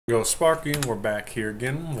Go Sparky, and we're back here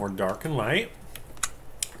again, more dark and light.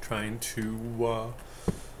 Trying to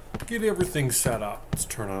get everything set up. Let's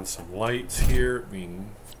turn on some lights here,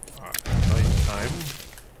 being nighttime.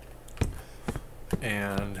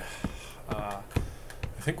 And I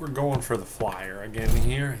think we're going for the flyer again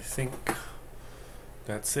here. I think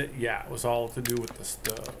that's it. Yeah, it was all to do with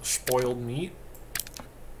the spoiled meat.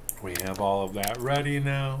 We have all of that ready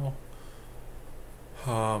now.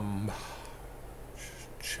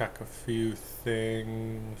 Check a few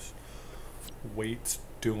things. Weight's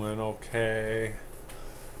doing okay.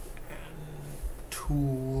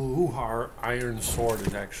 Our iron sword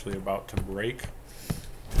is actually about to break,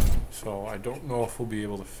 so I don't know if we'll be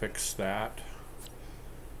able to fix that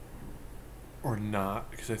or not,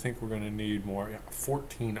 because I think we're going to need more. Yeah,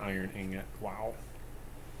 14 iron ingot. Wow.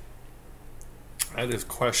 That is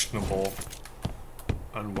questionable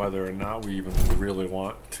on whether or not we even really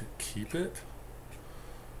want to keep it.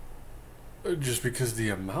 Just because the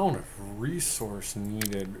amount of resource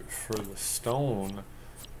needed for the stone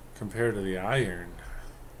compared to the iron.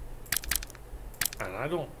 And I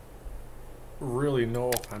don't really know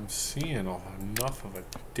if I'm seeing enough of a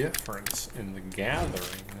difference in the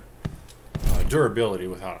gathering. Durability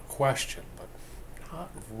without a question, but not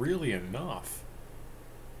really enough.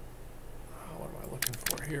 What am I looking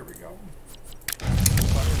for? Here we go.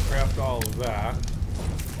 If I craft all of that,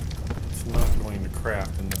 it's not going to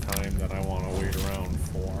craft in the time that I want to wait around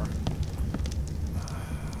for.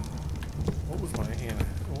 What was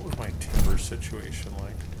my timber situation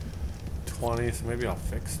like? 20, so maybe I'll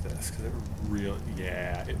fix this because it really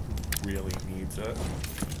needs it.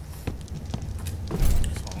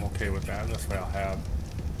 So I'm okay with that. And this way I'll have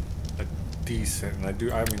a decent,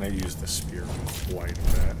 and I use the spear quite a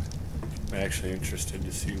bit. I'm actually interested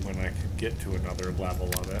to see when I could get to another level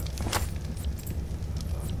of it.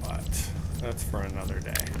 But that's for another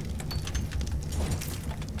day.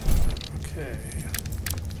 Okay.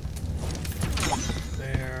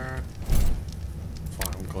 There. So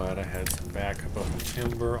I'm glad I had some backup of the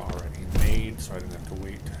timber already made, so I didn't have to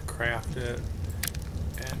wait to craft it.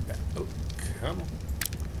 And back. Oh, come on.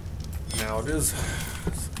 Now it's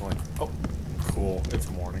going. Oh, cool. It's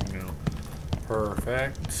morning now.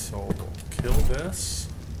 Perfect. So we'll kill this.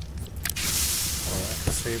 So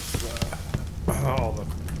that saves all the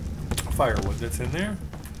firewood that's in there.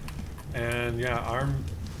 And yeah, our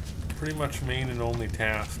pretty much main and only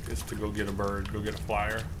task is to go get a bird, go get a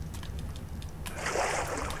flyer.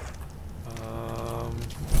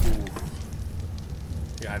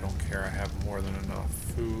 Yeah, I don't care. I have more than enough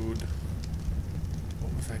food.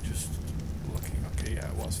 What was I just looking? Okay, yeah,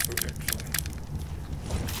 it was food actually.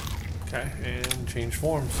 Okay, and change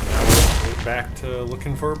forms. Now we're back to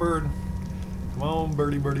looking for a bird. Come on,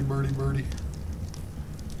 birdie, birdie, birdie, birdie.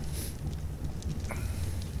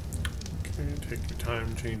 Okay, take your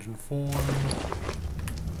time changing form.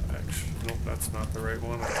 Actually, nope, that's not the right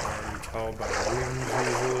one. I can already tell by the wings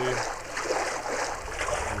usually.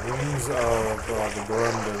 The wings of the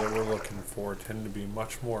Barunda that we're looking for tend to be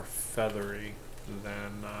much more feathery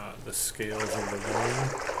than the scales of the wing,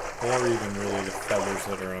 or even really the feathers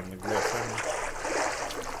that are on the griffin.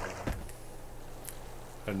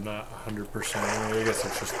 I'm not 100%. I guess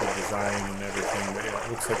it's just the design and everything, but yeah, it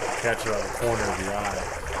looks like you catch it out of the corner of your eye.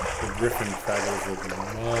 The griffin feathers would be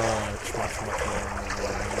much more on the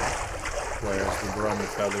line, whereas the Barunda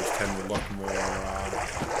feathers tend to look more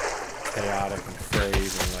chaotic and frayed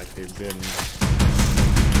and like they've been.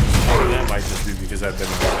 That might just be because I've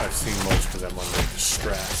seen most because I'm under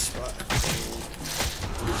distress, but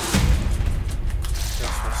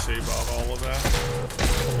guess we'll see about all of that.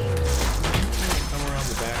 Come around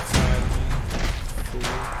the backside.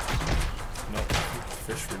 Nope, the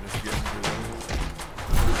fish were just getting through them.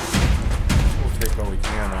 We'll take what we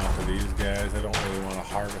can off of these guys. I don't really want to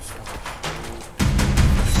harvest them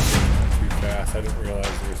too fast. I didn't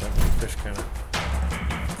realize there was that many fish kind of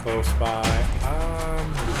close by.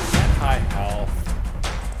 High health.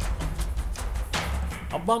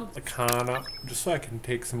 I'll bump the con up just so I can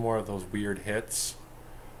take some more of those weird hits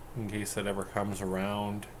in case that ever comes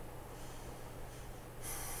around.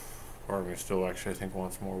 Or we still actually I think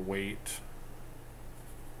wants more weight.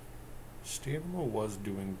 Stamina was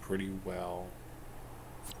doing pretty well.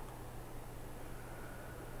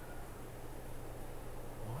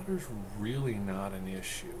 Water's really not an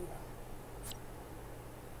issue.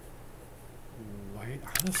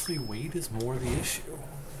 Honestly, weight is more the issue.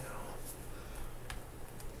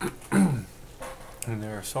 And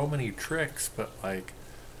there are so many tricks, but like,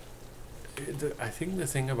 I think the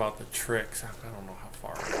thing about the tricks, I don't know how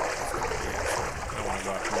far it's going to be actually. I don't want to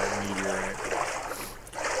go after that meteorite.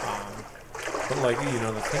 But like, you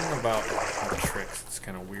know, the thing about the tricks, it's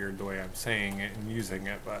kind of weird the way I'm saying it and using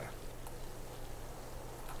it, but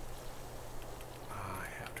I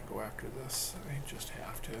have to go after this. I just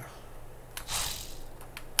have to.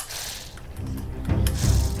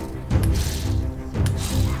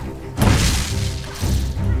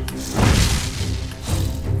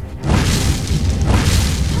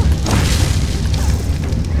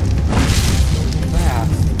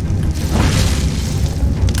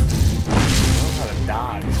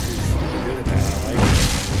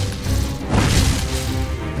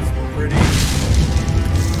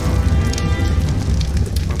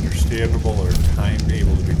 Or timed,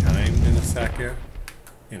 able to be timed in a second,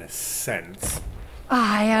 in a sense.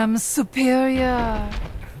 I am superior.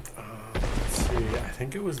 Let's see, I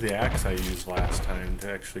think it was the axe I used last time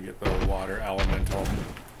to actually get the water elemental.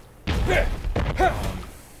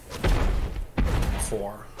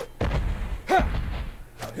 4. I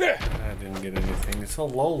didn't get anything. It's a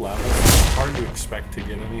low level, so it's hard to expect to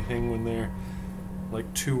get anything when they're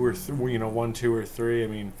like 2 or 3, you know, 1, 2, or 3. I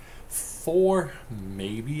mean, 4,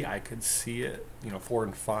 maybe I could see it, you know, 4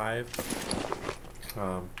 and 5.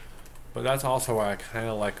 But that's also why I kind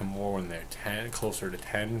of like them more when they're 10, closer to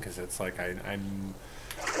 10, because it's like I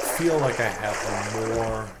feel like I have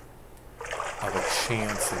more of a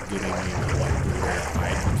chance of getting, you know, like the rare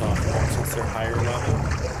items off them since they're higher level.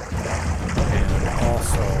 And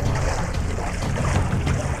also,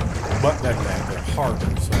 but then they're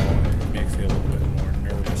harder, so it makes me a little bit more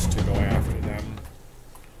nervous to go after them.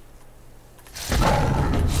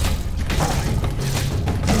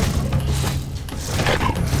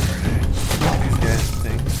 These guys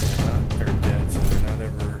think they're dead, so they're not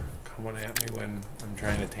ever coming at me when I'm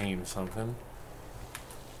trying to tame something.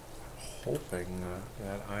 Hoping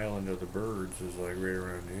that island of the birds is like right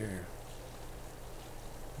around here.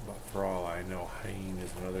 But for all I know,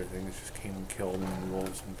 hyenas and other things just came and killed them, and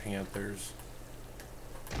wolves and panthers.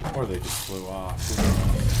 Or they just flew off. Who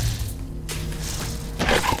knows?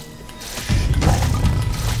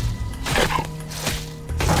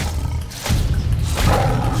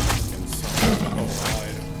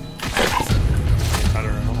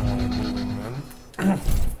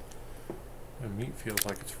 Feels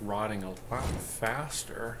like it's rotting a lot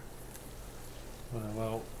faster when I'm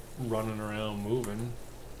out running around moving.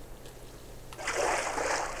 Maybe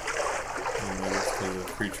it's because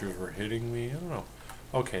the creatures were hitting me. I don't know.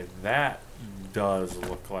 Okay, that does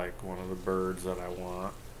look like one of the birds that I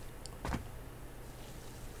want.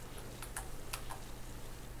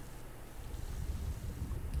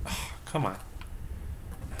 Oh, come on.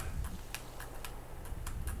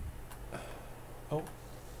 Oh.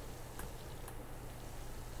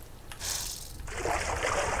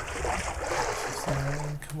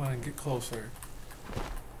 Come on, get closer.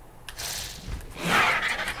 Oh,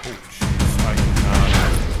 jeez,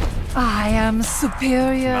 I am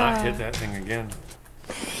superior. Not hit that thing again.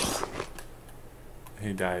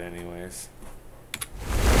 He died anyways.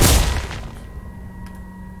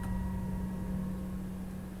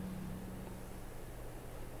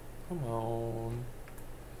 Come on.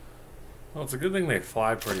 Well, it's a good thing they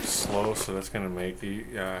fly pretty slow, so that's going to make the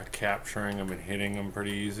capturing them and hitting them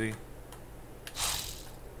pretty easy.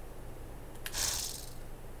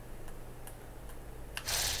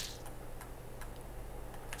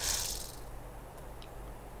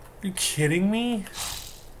 Are you kidding me?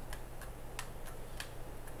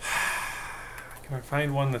 Can I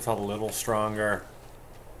find one that's a little stronger?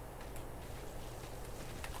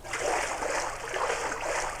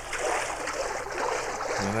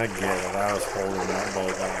 I mean, I get it. I was holding that bow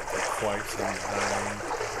back for quite some time.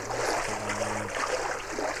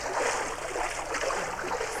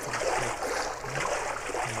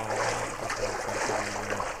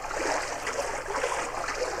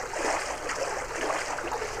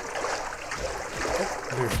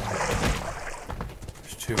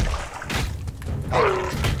 There's 2.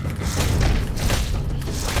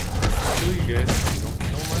 You guys don't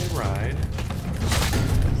kill my ride.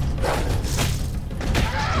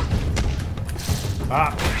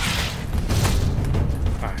 Ah!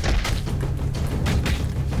 Alright.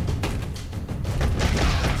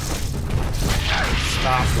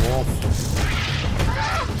 Stop, wolf.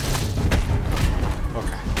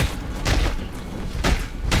 Okay.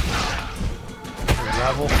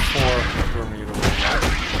 Level 4 for me to win.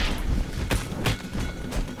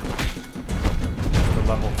 The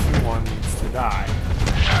level 2 needs to die.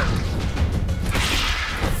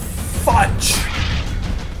 Fudge!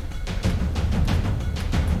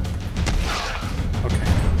 Okay,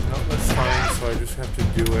 no, that's fine, so I just have to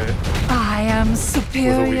do it. I am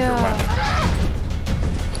superior. With a weaker weapon.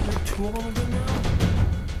 Are there 2 of them again now?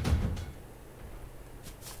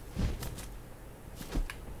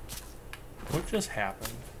 just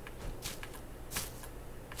happened?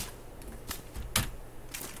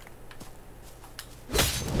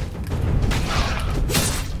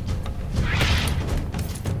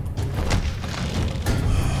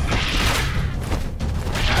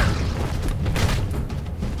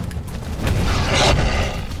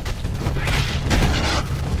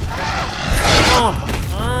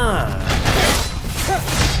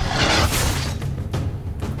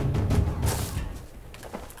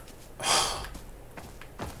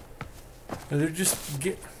 They're just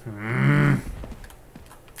get. I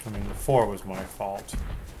mean, the 4 was my fault.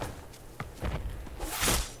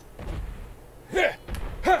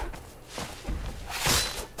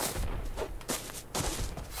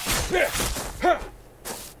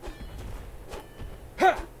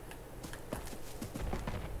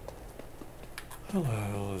 How the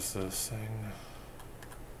hell is this thing?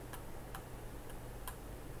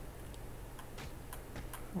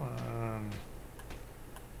 Come on.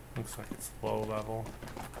 Looks like it's low level.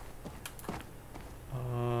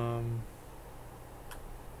 Well,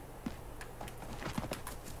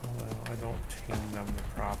 I don't tame them the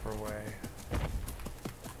proper way.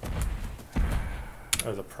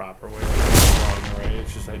 Or the proper way, like the wrong way.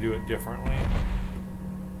 It's just I do it differently.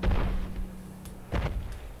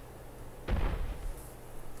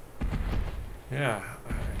 Yeah,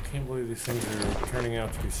 I can't believe these things are turning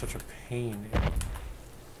out to be such a pain.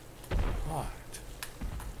 What?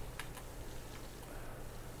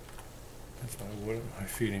 That's my wood, my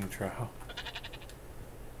feeding trough.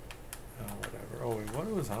 Oh, whatever. Oh, wait, what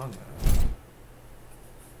was on that?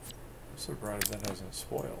 I'm surprised that hasn't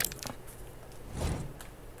spoiled.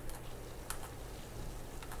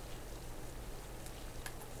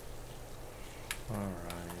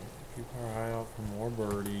 Alright, keep our eye out for more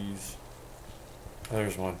birdies.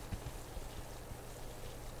 There's one.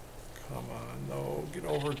 Come on, no, get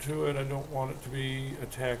over to it. I don't want it to be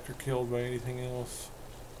attacked or killed by anything else.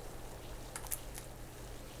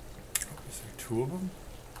 Is there 2 of them?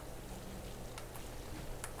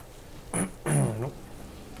 Nope.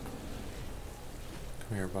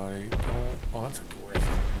 Come here, buddy. Don't. Oh, that's a great.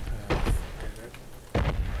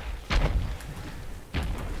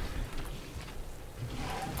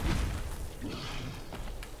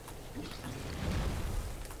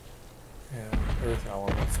 Earth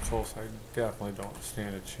elements close, I definitely don't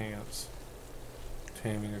stand a chance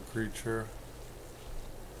taming a creature.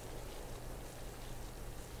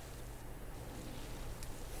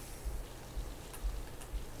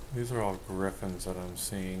 These are all griffins that I'm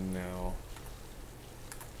seeing now.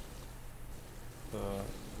 The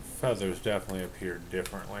feathers definitely appear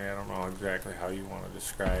differently. I don't know exactly how you want to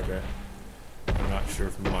describe it. I'm not sure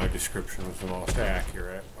if my description was the most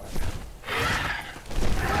accurate, but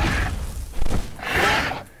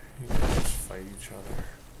fight each other.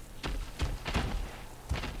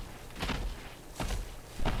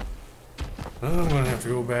 I'm gonna have to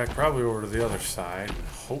go back probably over to the other side.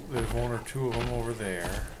 Hope there's 1 or 2 of them over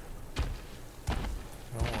there. I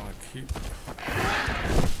don't want to keep.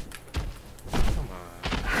 Come on.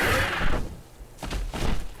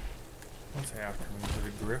 What's after me? Is it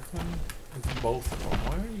a griffin? It's both of them.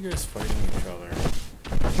 Why are you guys fighting each other?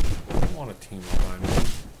 I don't want to team up on you.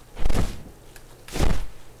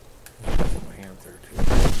 Panther too.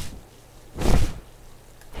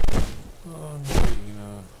 Oh,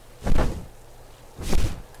 Nina.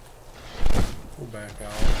 Go back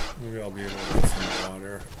out. Maybe I'll be able to get some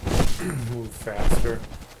water. Move faster.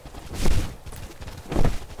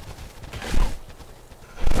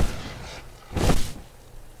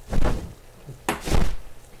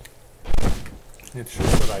 It's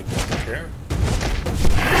just that I don't care.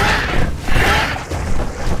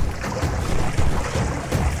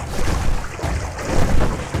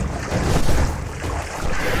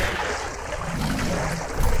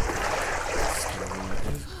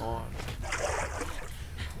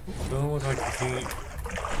 Doesn't look like you can eat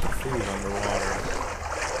food underwater.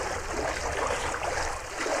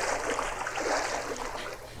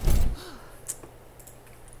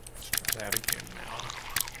 Let's try that again now.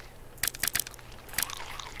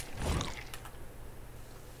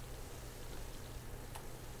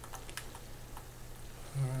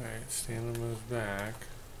 Alright, Stanley moves back.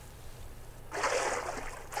 And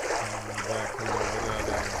back into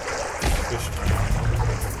that fish tank.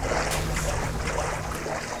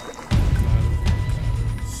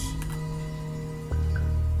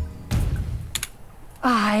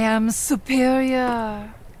 I am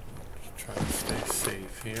superior. Just try to stay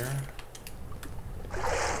safe here.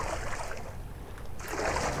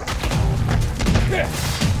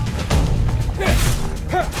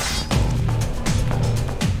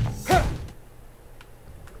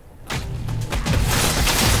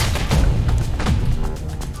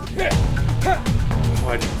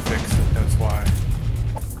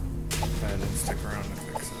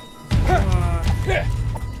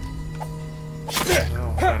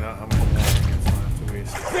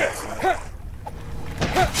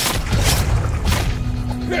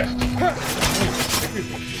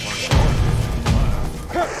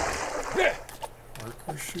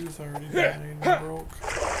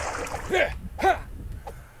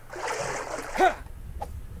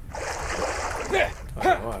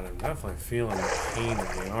 feeling the pain of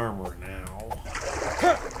the armor now.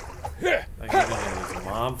 Like even in these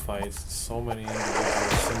mob fights, so many individual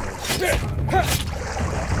symbols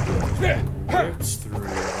rips through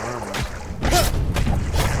your armor.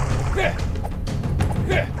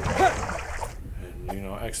 And you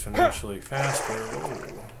know, exponentially faster.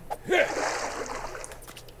 Whoa.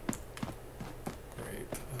 Great.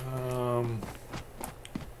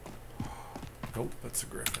 Nope, that's a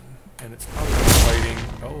griffin. And it's probably fighting.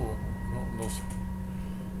 Oh, no, those.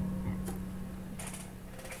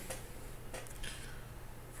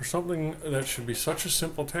 For something that should be such a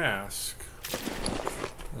simple task,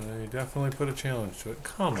 they definitely put a challenge to it.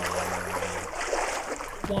 Come on.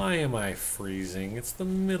 Why am I freezing? It's the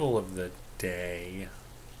middle of the day.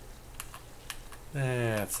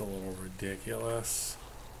 That's a little ridiculous.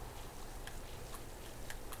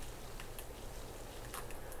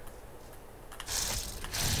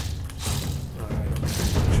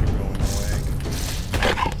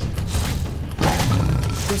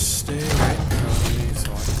 Just stay right in front of me so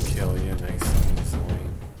I can kill you nice and easily.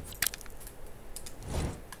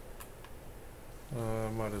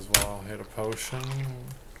 Might as well hit a potion.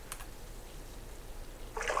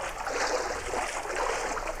 Okay,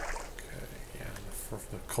 yeah,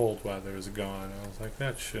 the cold weather is gone. I was like,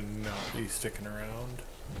 that should not be sticking around.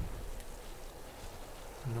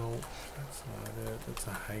 Nope, that's not it. That's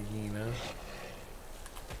a hyena.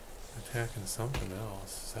 Attacking something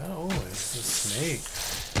else. Is that, oh, it's a snake.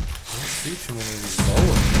 I don't see too many of these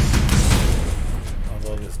boas.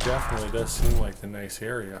 Although this definitely does seem like the nice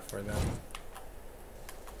area for them.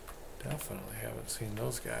 Definitely haven't seen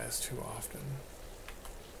those guys too often.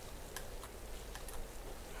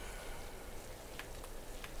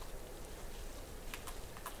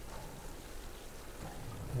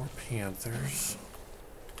 More panthers.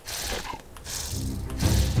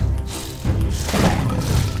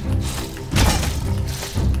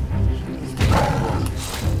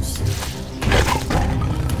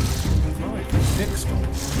 Fixed them. I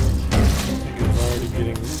think it was already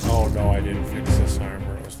getting. Oh no, I didn't fix this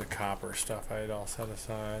armor. It was the copper stuff I had all set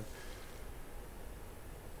aside.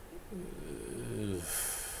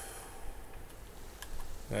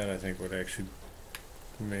 That I think would actually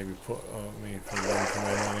maybe put me for one for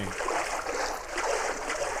my money.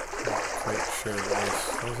 Not quite sure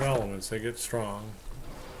those elements, they get strong.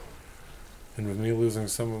 And with me losing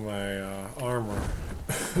some of my armor,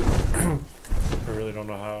 I really don't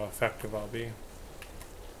know how effective I'll be.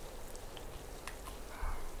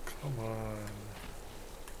 Come on.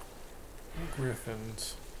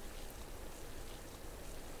 Griffins.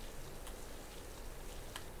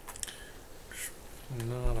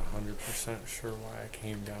 Not 100% sure why I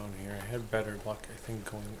came down here. I had better luck, I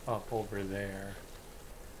think, going up over there.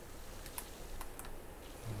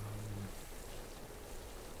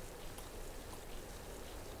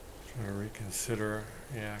 Trying to reconsider,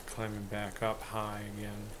 yeah, climbing back up high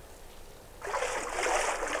again.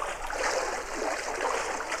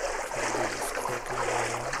 Just quickly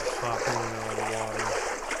hopping out of the water.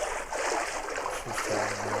 Just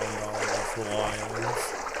driving around all of these little islands.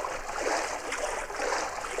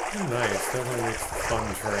 Nice, definitely makes the fun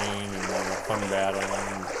terrain and fun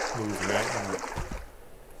battling, movement,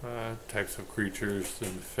 and types of creatures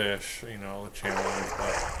and fish, you know, the challenge,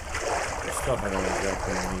 but the stuff I don't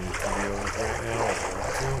exactly need to deal with right now.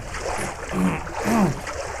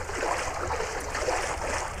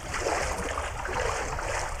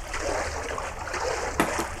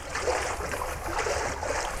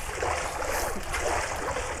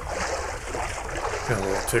 Got a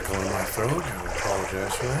little tickle in my throat, I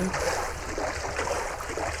apologize for that.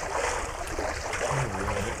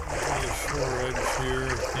 Alright, a shore edge here, I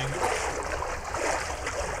think.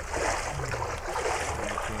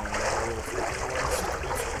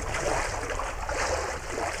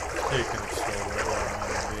 Taking it slow right where I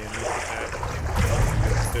want to be, and look at that.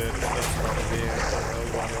 Good fish, that's probably it.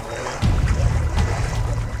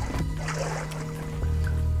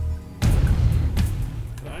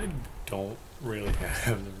 I don't really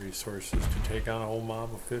have the resources to take on a whole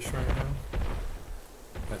mob of fish right now.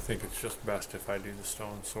 I think it's just best if I do the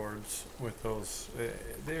stone swords with those.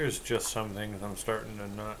 There's just some things I'm starting to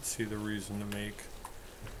not see the reason to make.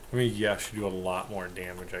 I mean, yes, you do a lot more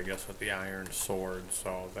damage, I guess, with the iron sword,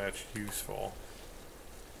 so that's useful.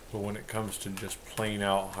 But when it comes to just plain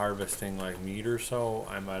out harvesting like meat or so,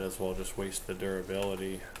 I might as well just waste the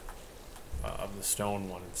durability of the stone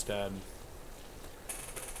one instead.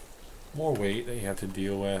 More weight that you have to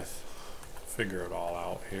deal with. Figure it all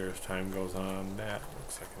out here as time goes on. That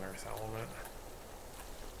looks like an earth element.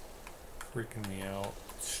 Freaking me out.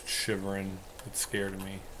 It's shivering. It's scared of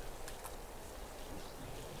me.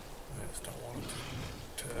 just don't want it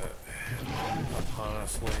to happen upon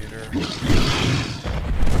us later.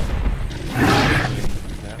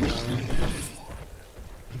 That one is one.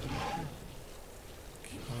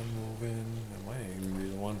 Keep on moving. That might even be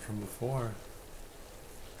the one from before.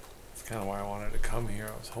 That's kind of why I wanted to come here.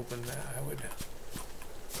 I was hoping that I would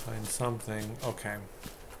find something. Okay.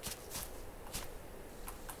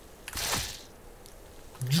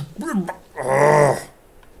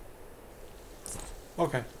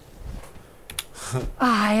 Okay.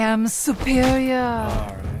 I am superior.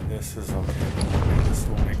 Alright, this is okay. This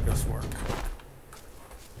will make this work.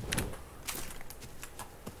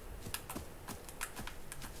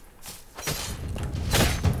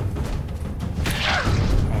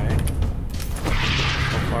 Alright.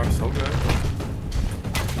 So far, so good.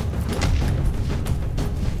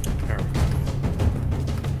 There we go.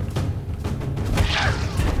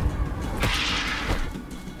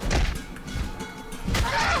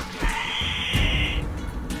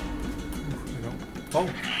 Oh.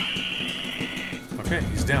 Okay,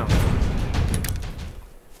 he's down.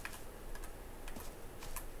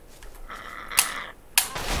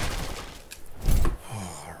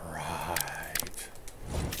 Alright.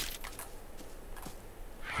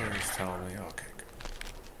 Please tell me. Okay, good.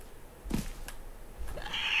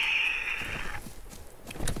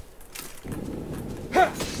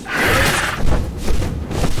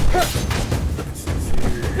 This is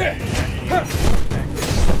here.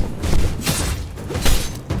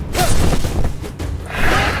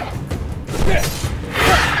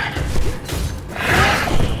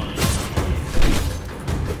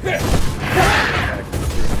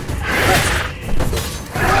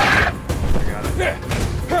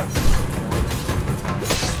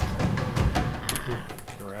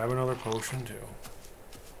 Grab another potion too.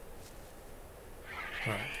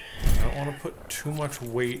 Alright. I don't want to put too much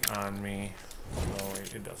weight on me. No,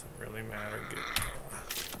 it doesn't really matter.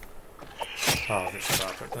 I'll just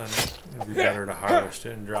drop it then. It'd be better to harvest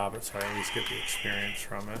it and drop it so I at least get the experience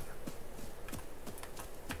from it.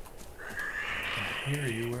 I hear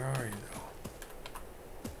you. Where are you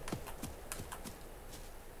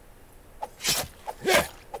though?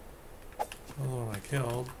 The one I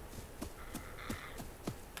killed.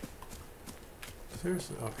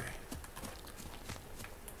 Seriously? Okay.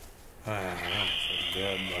 I'm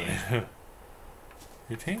dead, buddy.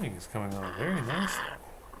 Your taming is coming on very nice.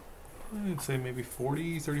 I'd say maybe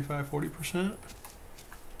 40%.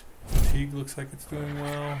 Fatigue looks like it's doing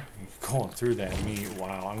well. You're going through that meat.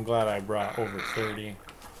 Wow, I'm glad I brought over 30.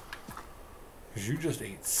 Because you just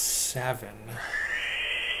ate 7.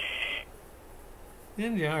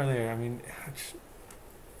 And you are there. I mean,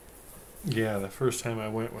 yeah, the first time I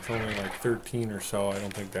went with only like 13 or so, I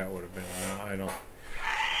don't think that would have been, well, I know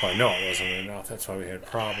it wasn't enough. That's why we had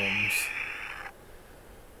problems.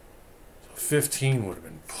 So 15 would have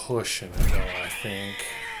been pushing it though, I think.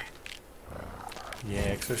 Yeah,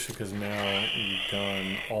 especially because now you've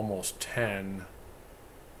done almost 10.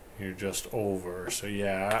 You're just over. So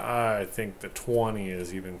yeah, I think the 20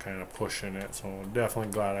 is even kind of pushing it. So I'm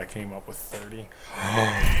definitely glad I came up with 30.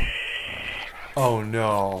 Oh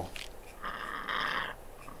no.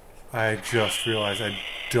 I just realized I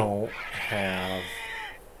don't have...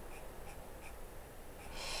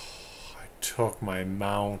 I took my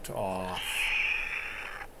mount off.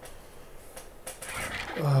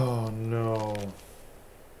 Oh no.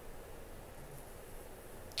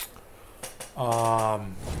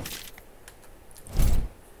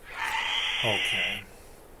 Okay.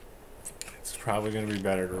 It's probably going to be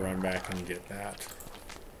better to run back and get that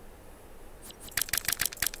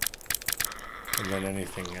than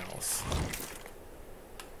anything else.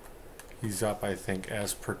 He's up, I think,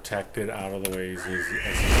 as protected out of the way as he's going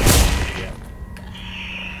to get.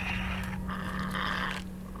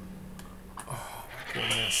 Oh my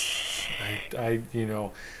goodness.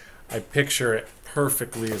 I picture it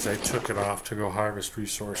perfectly as I took it off to go harvest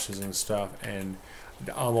resources and stuff, and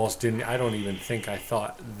almost didn't, I don't even think I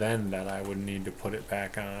thought then that I would need to put it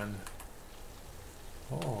back on.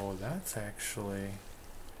 Oh, that's actually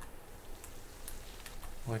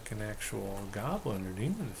like an actual goblin or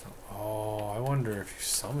demon or something. Oh, I wonder if you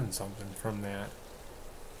summon something from that.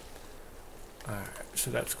 Alright,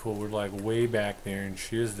 so that's cool. We're like way back there, and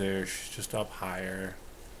she is there. She's just up higher.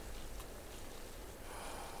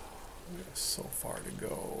 We got so far to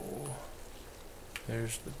go.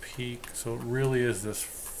 There's the peak. So it really is this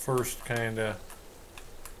first kind of...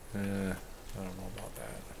 I don't know about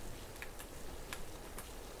that.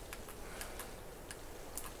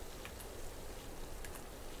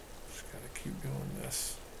 Just gotta keep doing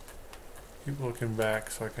this. Keep looking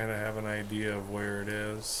back so I kind of have an idea of where it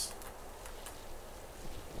is.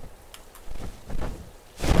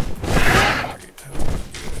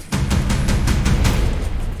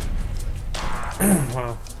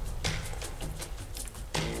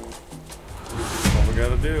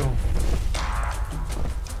 gotta do.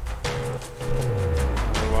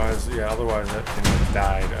 Otherwise that thing would have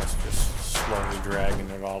died us just slowly dragging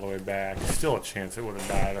it all the way back. Still a chance it would have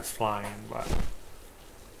died us flying, but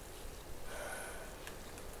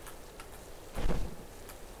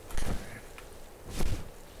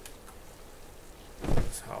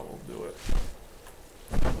that's how we'll do it.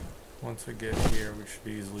 Once we get here, we should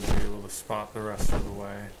easily be able to spot the rest of the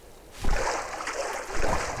way.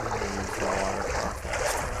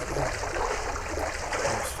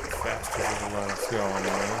 Faster than let us go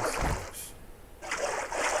anyways.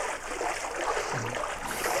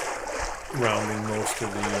 Rounding most of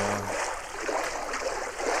the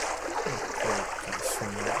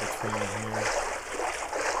swing right between here.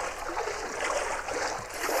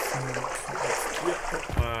 Yep,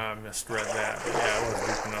 I misread that. But yeah, it was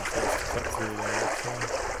deep enough for us to cut through there. So.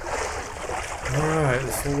 Alright,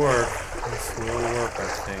 this will work. This will work, I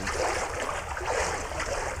think.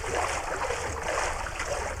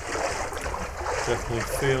 Definitely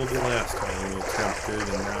failed the last time we attempted,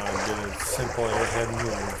 and now I did a simple airhead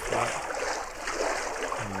move, but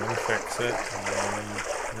I'm going to fix it, and then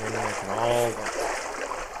we're going to make it all work.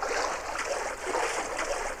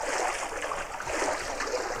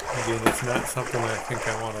 Again, it's not something I think I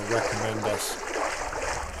want to recommend us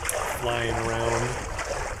flying around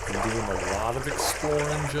and doing a lot of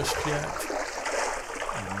exploring just yet,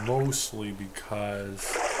 mostly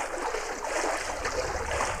because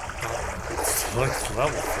it's like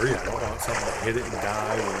level 3. I don't want something to hit it and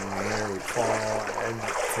die, or in the air we fall. I'm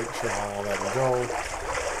not quite sure how all that will go.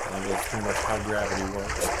 That's pretty much how gravity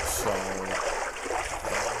works. So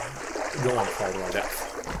we don't want to fall to our death.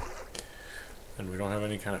 And we don't have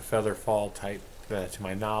any kind of feather fall type to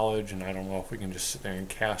my knowledge, and I don't know if we can just sit there and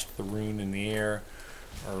cast the rune in the air,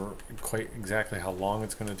 or quite exactly how long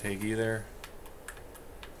it's going to take either.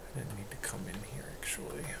 I didn't need to come in here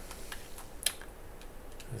actually,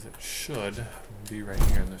 as it should be right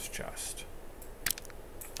here in this chest.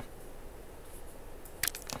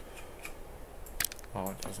 Oh,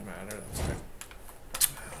 it doesn't matter, that's good.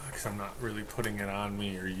 Because I'm not really putting it on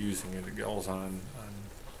me or using it. It goes on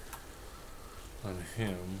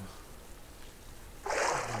him. I'd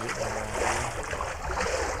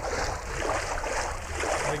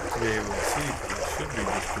like to be able to see, because it should be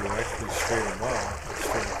just directly straight above,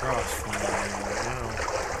 straight across from where I am right now.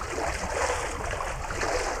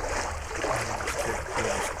 I'll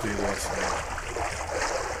just do this and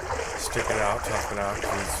stick it out, tough it out,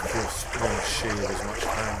 because it's just going to shave as much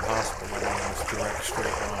time possible by doing this direct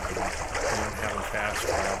straight line and having fast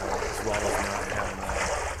travel, as well as not having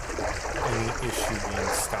any issue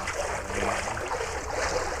being stopped by land.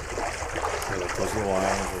 Like those little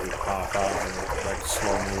islands where we pop out and like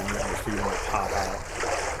slow movement, if you want to pop out.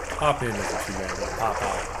 Pop in isn't too bad, but pop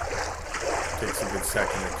out takes a good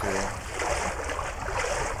second or two.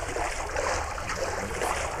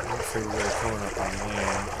 So we're coming up on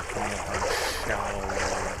land, we're coming up on shallow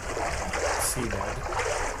seabed.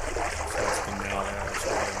 So it's been now that it's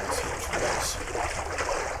really nice to trace.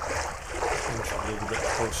 Inch a little bit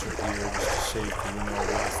closer here just to see if we know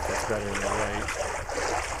left that's better than right.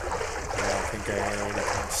 I think I already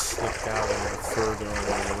kind of slipped out a little further over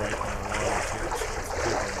to the right than I wanted to, so it's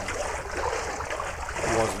good.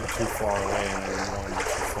 It wasn't too far away and I didn't want to be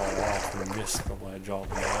too far off and miss the ledge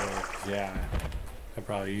altogether. Yeah, I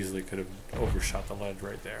probably easily could have overshot the ledge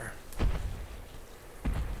right there.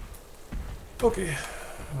 Okay,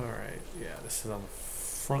 alright, yeah, this is on the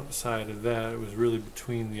front side of that. It was really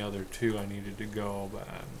between the other two I needed to go, but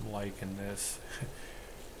I'm liking this.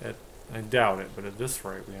 I doubt it, but at this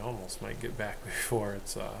rate, we almost might get back before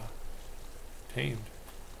it's tamed.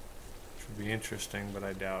 Should be interesting, but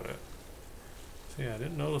I doubt it. So yeah, I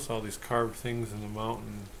didn't notice all these carved things in the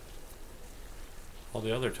mountain all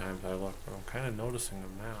the other times I looked, but I'm kind of noticing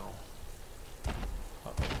them now.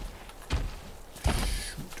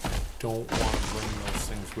 Shoot, I don't want to bring those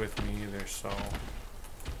things with me either, so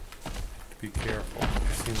be careful.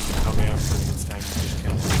 I've seen them coming after me. It's time to just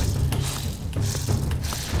kill them.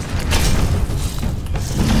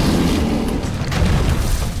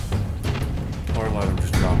 Or let him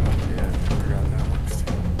just drop off the edge. I forgot that works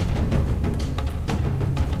too.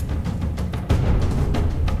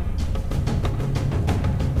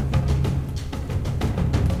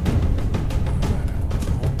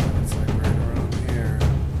 It's like right around here.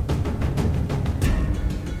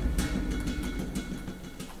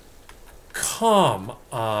 Come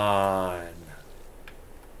on.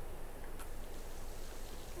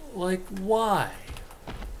 Like, why?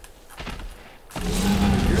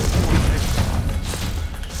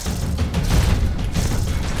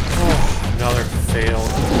 Another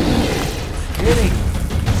failed. Kidding.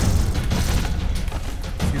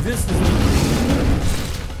 this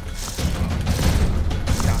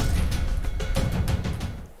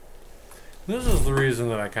is the reason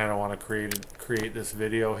that I kind of want to create this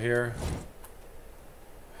video here.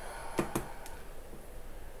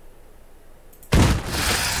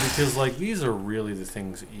 Because like these are really the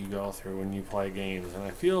things that you go through when you play games, and I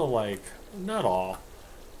feel like, not all,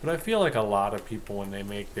 but I feel like a lot of people when they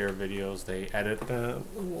make their videos, they edit them,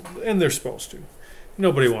 and they're supposed to.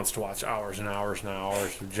 Nobody wants to watch hours and hours and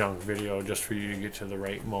hours of junk video just for you to get to the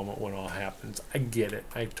right moment when it all happens. I get it.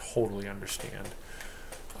 I totally understand.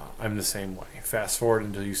 I'm the same way. Fast forward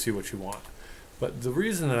until you see what you want. But the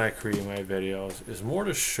reason that I create my videos is more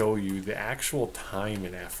to show you the actual time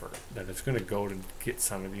and effort that it's going to go to get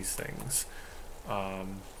some of these things.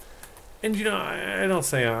 And, you know, I don't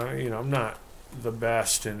say, you know, I'm not the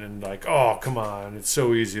best and like, oh, come on, it's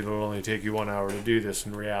so easy. It'll only take you 1 hour to do this.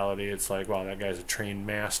 In reality, it's like, wow, that guy's a trained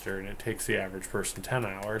master and it takes the average person 10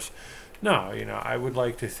 hours. No, you know, I would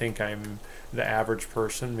like to think I'm the average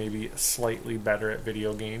person, maybe slightly better at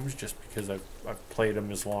video games just because I've played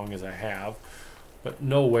them as long as I have. But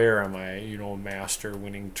nowhere am I, you know, a master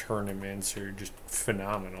winning tournaments or just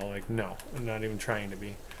phenomenal. Like, no, I'm not even trying to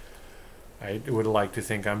be. I would like to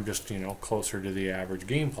think I'm just, you know, closer to the average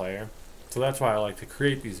game player. So that's why I like to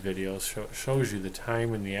create these videos. Shows you the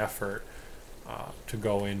time and the effort to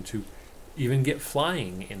go into even get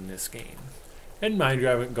flying in this game. And mind you,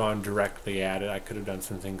 I haven't gone directly at it. I could have done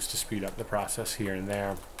some things to speed up the process here and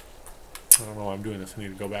there. I don't know why I'm doing this. I need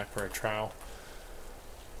to go back for a trial.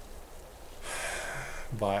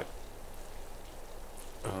 But,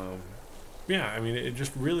 yeah, I mean, it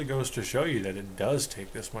just really goes to show you that it does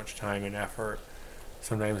take this much time and effort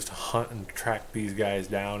sometimes to hunt and track these guys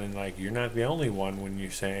down. And, like, you're not the only one when you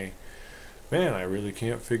say, man, I really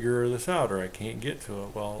can't figure this out or I can't get to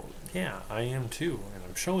it. Well, yeah, I am too. And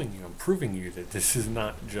I'm showing you, I'm proving you that this is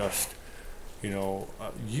not just, you know,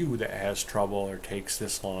 you that has trouble or takes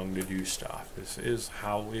this long to do stuff. This is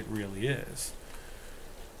how it really is.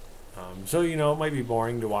 So, you know, it might be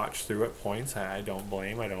boring to watch through at points. I don't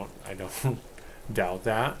blame. I don't doubt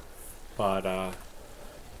that. But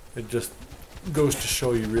it just goes to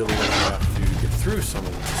show you really what you have to do to get through some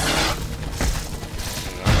of this.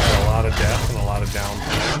 You know, a lot of death and a lot of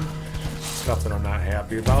downtime. Stuff that I'm not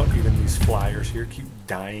happy about. Even these flyers here keep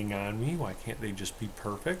dying on me. Why can't they just be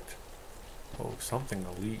perfect? Oh, something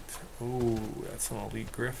elite. Ooh, that's an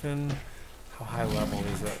elite griffin. How high level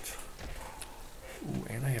is it? Ooh,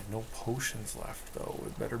 and I have no potions left, though.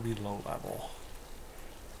 It better be low level.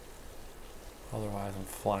 Otherwise, I'm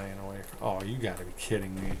flying away from... Oh, you gotta be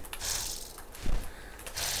kidding me. It's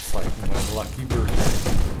like my lucky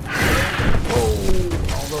birthday. Oh,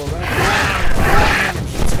 although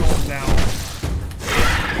that's going down.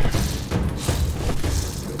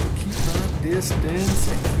 Gotta keep my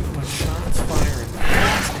distance and keep my shots firing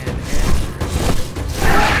fast and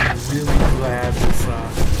accurate. I'm really glad this,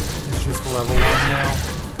 just level 1 now.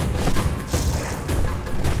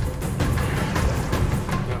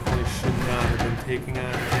 Definitely should not have been taking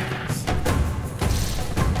on things.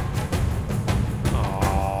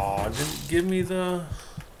 Aww, didn't give me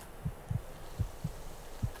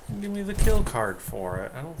the kill card for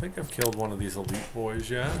it. I don't think I've killed one of these elite boys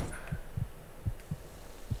yet.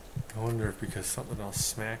 I wonder if because something else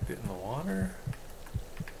smacked it in the water.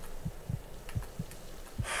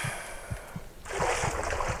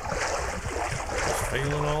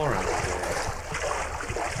 Failing all around today.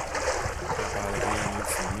 Got out of here and need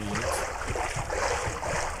some meat.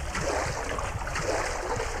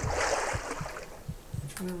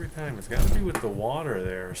 Each and every time. It's got to be with the water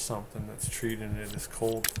there or something that's treating it as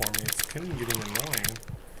cold for me. It's kind of getting annoying.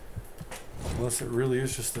 Unless it really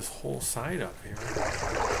is just this whole side up here.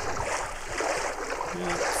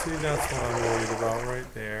 Yeah, see, that's what I'm worried about right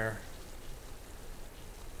there.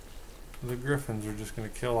 The griffins are just going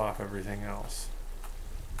to kill off everything else.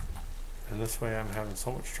 And this way I'm having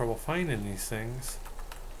so much trouble finding these things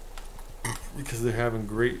because they're having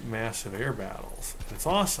great massive air battles. And it's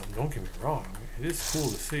awesome, don't get me wrong. It is cool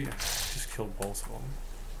to see. I just killed both of them.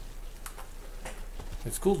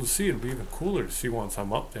 It's cool to see. It'll be even cooler to see once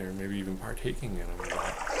I'm up there, maybe even partaking in them.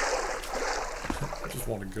 I just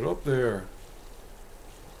want to get up there.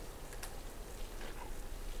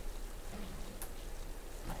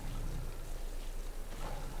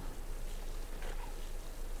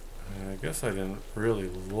 I guess I didn't really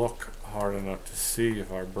look hard enough to see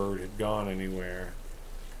if our bird had gone anywhere.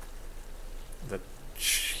 The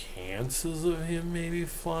chances of him maybe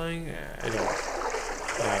flying? I don't know.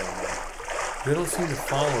 They don't seem to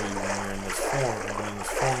follow you when you're in this form. I've been in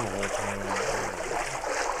this form the whole time.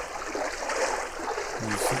 It'd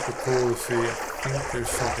be super cool to see think there's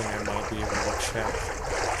something I might be able to check.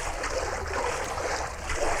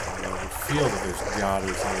 I would feel that there's gotta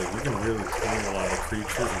be something. You can really tame a lot of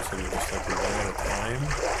creatures instead of just like one at a time.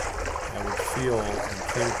 I would feel and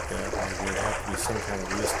think that there would have to be some kind of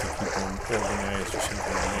list to keep them organized or some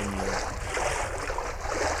kind of menu.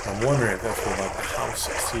 I'm wondering if that's where like the house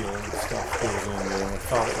seal and stuff goes into. I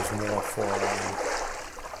thought it was more for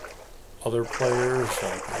other players,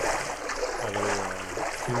 like other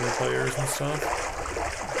human players and stuff.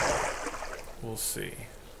 We'll see.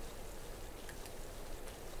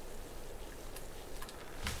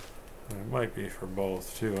 It might be for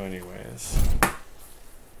both too, anyways.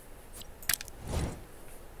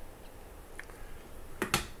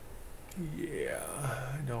 Yeah,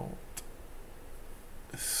 I don't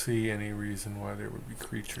see any reason why there would be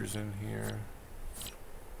creatures in here.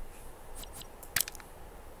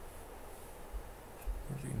 It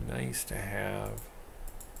would be nice to have.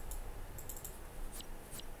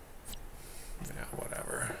 Yeah,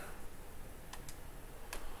 whatever.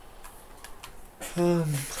 I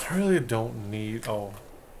really don't need. Oh,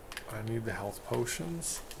 I need the health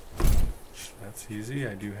potions. That's easy.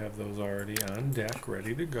 I do have those already on deck,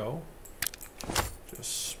 ready to go.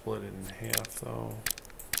 Just split it in half, though.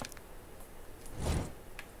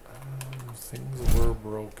 Things were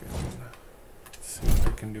broken. Let's see what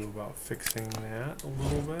I can do about fixing that a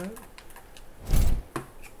little bit.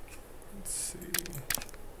 Let's see.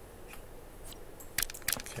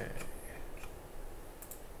 Okay.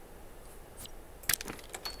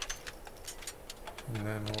 And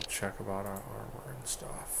then we'll check about our armor and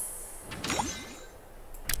stuff.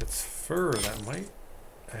 If it's fur, that might...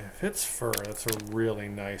 If it's fur, that's a really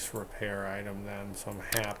nice repair item then, so I'm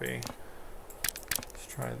happy. Let's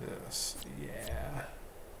try this. Yeah.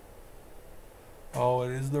 Oh,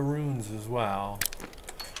 it is the runes as well.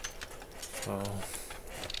 So...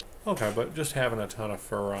 Okay, but just having a ton of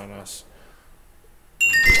fur on us.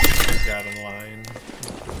 Keep that in line.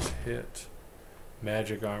 Just hit.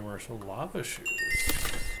 Magic armor, so lava shoes.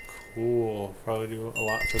 Cool. Probably do a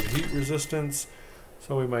lot for the heat resistance,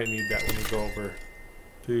 so we might need that when we go over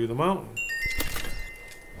to the mountain.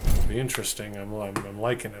 It'll be interesting. I'm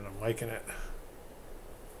liking it. I'm liking it.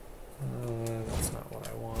 That's not what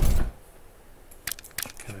I want.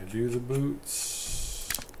 Can I do the boots?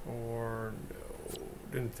 Or no?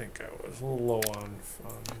 Didn't think I was. A little low on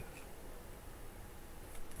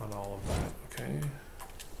all of that. Okay.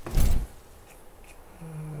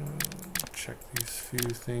 Check these few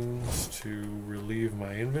things to relieve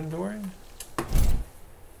my inventory.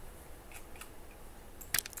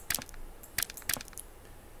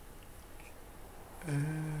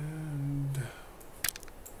 And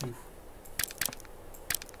oof.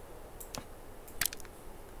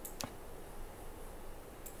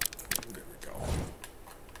 There we go.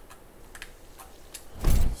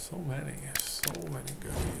 So many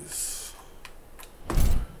goodies.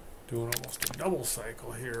 Doing almost a double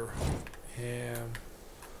cycle here. Yeah.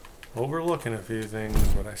 Overlooking a few things,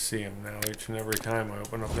 but I see them now each and every time I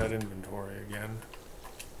open up that inventory again.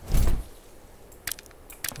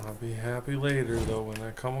 I'll be happy later though when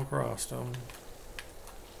I come across them.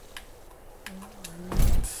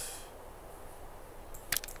 Alright.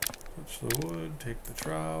 Touch the wood, take the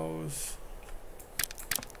trowels.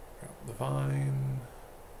 Grab the vine.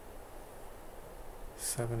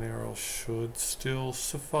 7 arrows should still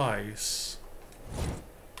suffice.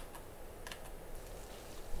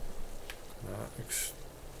 Not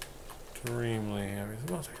extremely heavy. It's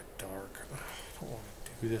about to get dark. I don't want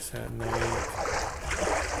to do this at night.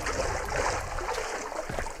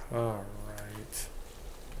 Alright.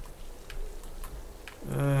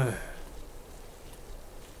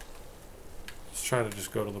 Let's try to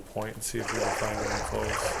just go to the point and see if we can find anything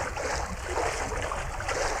close.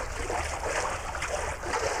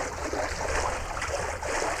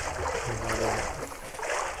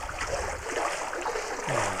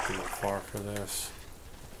 Far for this.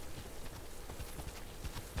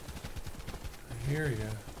 I hear you.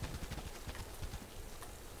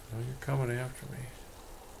 No, you're coming after me.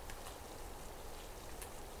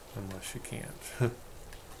 Unless you can't.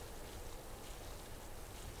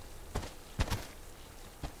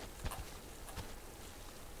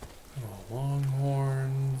 Oh,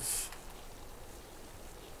 longhorns.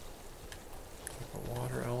 Like a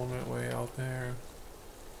water element way out there.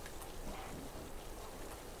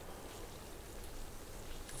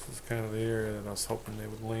 This is kind of the area that I was hoping they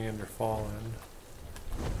would land or fall in.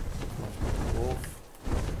 Wolf.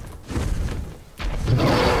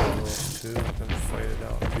 Wolves too, let them fight it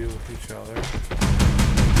out and deal with each other.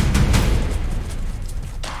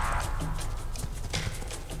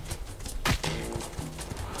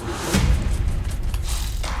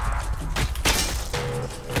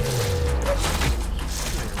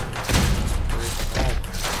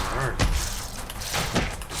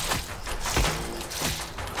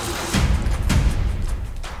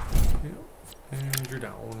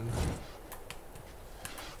 down.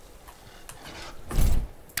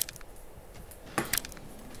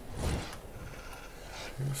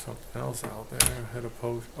 There's something else out there. Hit a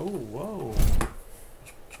post. Oh, whoa.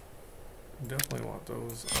 Definitely want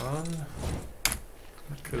those on.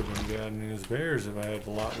 That could have been bad news bears if I had a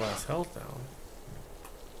lot less health down.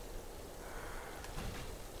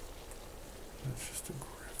 That's just a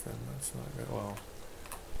griffin. That's not good. Well,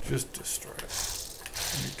 just destroy it.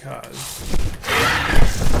 Because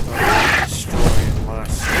I'm destroying my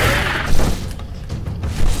stuff.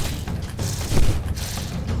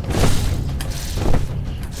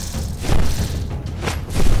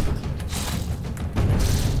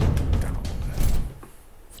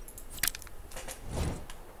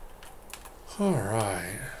 All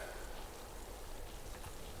right.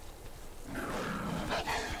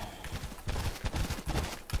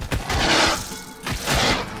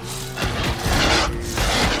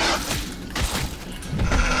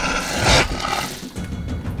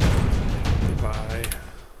 Goodbye.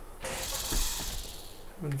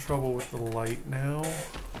 I'm in trouble with the light now.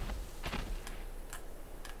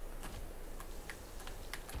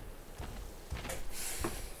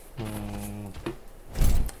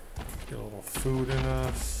 Get a little food in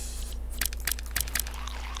us.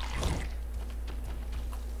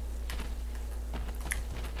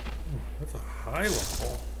 That's a high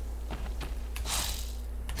level.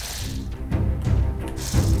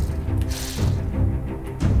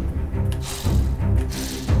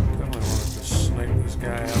 Definitely wanted to snipe this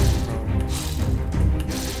guy out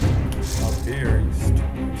from up here. He's some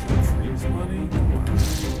trees money. Come on.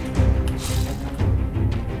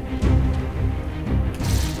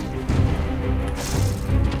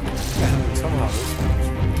 Somehow this one's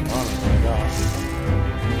running right off.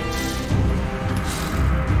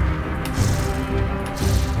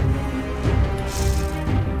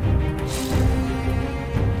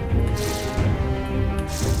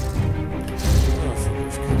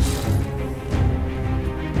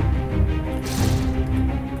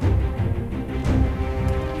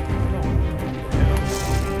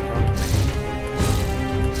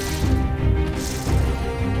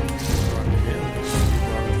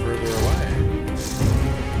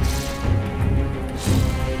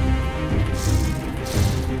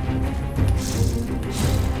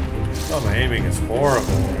 Oh, my aiming is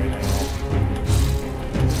horrible right now.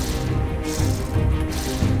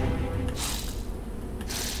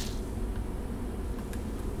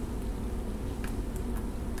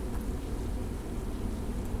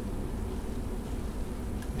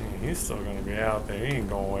 Yeah, he's still gonna be out there. He ain't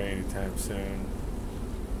going away anytime soon.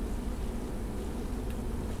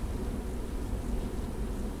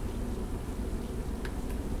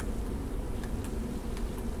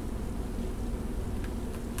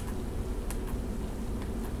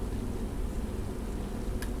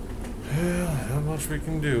 Not much we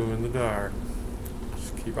can do in the dark.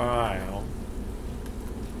 Just keep our eye out.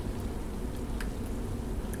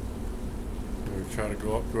 We try to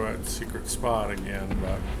go up to that secret spot again,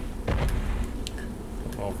 but I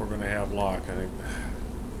don't know if we're going to have luck. I think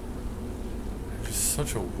it's just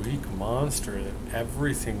such a weak monster that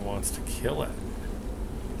everything wants to kill it.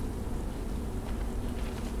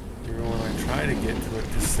 Even when I try to get to it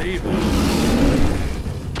to save it.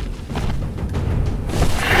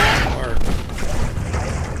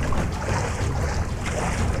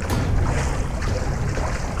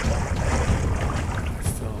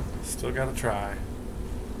 Still gotta try.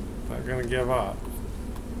 Not gonna give up.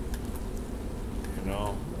 You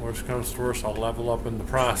know, worst comes to worst, I'll level up in the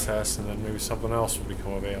process and then maybe something else will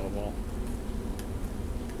become available.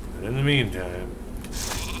 But in the meantime,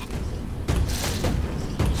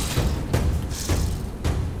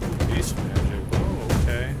 beast magic. Oh,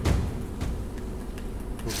 okay.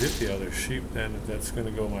 We'll get the other sheep then if that's gonna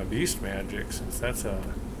go my beast magic, since that's a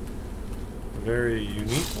very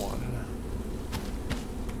unique one.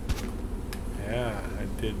 Yeah, I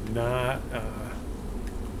did not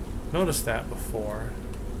notice that before.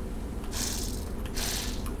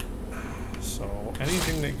 So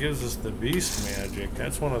anything that gives us the beast magic,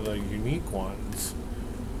 that's one of the unique ones.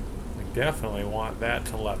 We definitely want that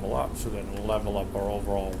to level up so that it'll level up our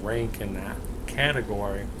overall rank in that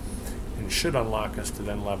category and should unlock us to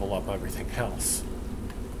then level up everything else.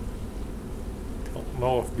 Don't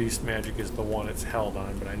know if beast magic is the one it's held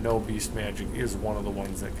on, but I know beast magic is one of the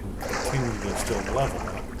ones that can continue to still level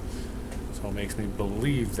up. So it makes me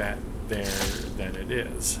believe that it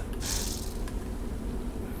is.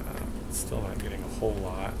 Still not getting a whole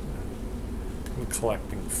lot.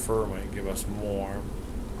 Collecting fur might give us more.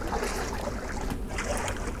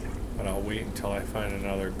 But I'll wait until I find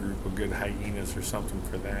another group of good hyenas or something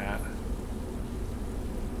for that.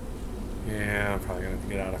 Yeah, I'm probably gonna have to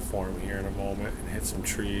get out of form here in a moment and hit some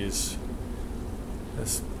trees.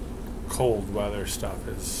 This cold weather stuff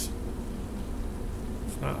it's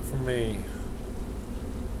not for me.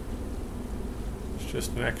 It's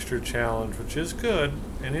just an extra challenge, which is good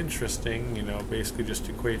and interesting. You know, basically just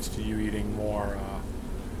equates to you eating more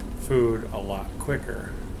food a lot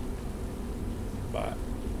quicker. But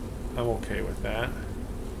I'm okay with that.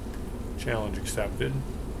 Challenge accepted.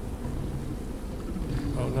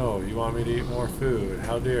 Oh no, you want me to eat more food?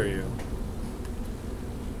 How dare you?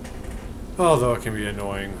 Although it can be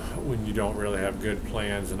annoying when you don't really have good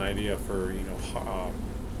plans and idea for, you know,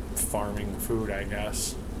 farming food, I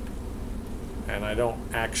guess. And I don't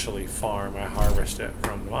actually farm, I harvest it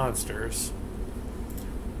from the monsters.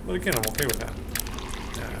 But again, I'm okay with that.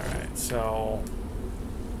 Alright, so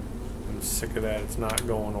I'm sick of that, it's not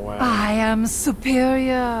going away. I am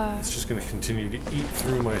superior. It's just going to continue to eat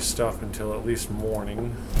through my stuff until at least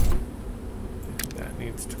morning. That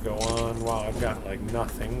needs to go on. Wow, I've got like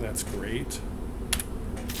nothing. That's great.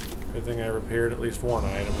 Good thing I repaired at least one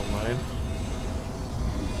item of mine.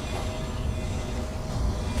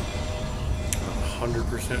 I'm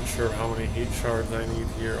 100% sure how many heat shards I need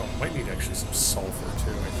here. Oh, I might need actually some sulfur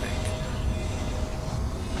too, I think.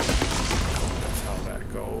 That's how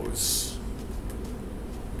that goes.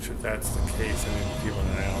 Which, if that's the case, I need to keep an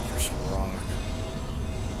eye out for some rock.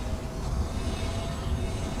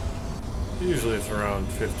 Usually it's around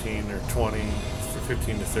 15 or 20, for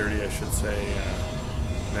 15 to 30 I should say,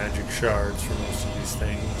 magic shards for most of these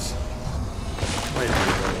things. Might be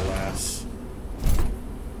a little less.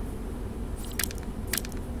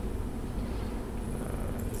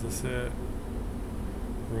 Is this it?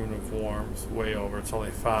 Rune of Warmth, way over. It's only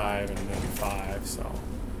 5 and then 5, so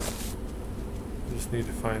I just need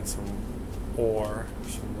to find some ore,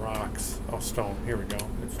 some rocks. Oh, stone. Here we go.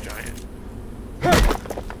 It's giant.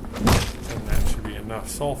 And that should be enough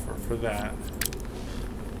sulfur for that.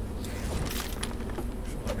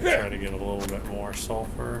 So let me try to get a little bit more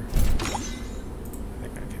sulfur. I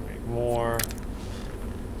think I can make more.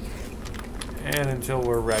 And until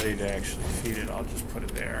we're ready to actually feed it, I'll just put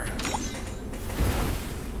it there.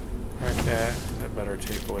 Like that. That better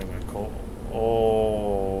take away my coal.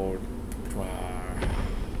 Oh,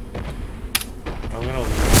 I'm gonna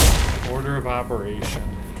lose order of operation.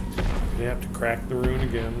 They have to crack the rune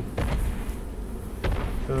again.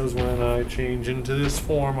 Because when I change into this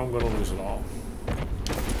form, I'm going to lose it all.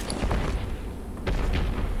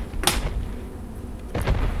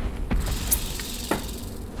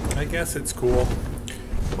 I guess it's cool.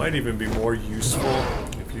 Might even be more useful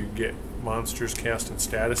if you get monsters casting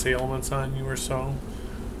status ailments on you or so.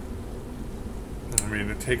 I mean,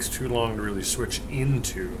 it takes too long to really switch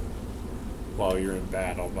into while you're in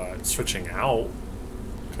battle, but switching out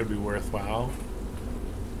could be worthwhile.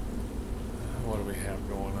 What do we have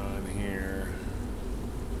going on here?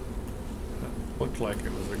 Looked like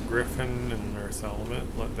it was a griffin and an earth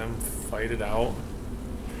element. Let them fight it out.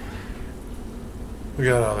 We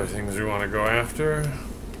got other things we want to go after.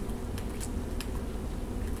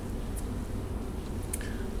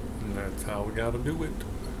 And that's how we gotta do it.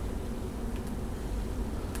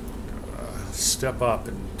 Step up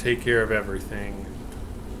and take care of everything.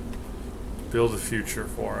 Build a future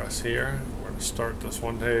for us here. We're going to start this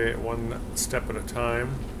one step at a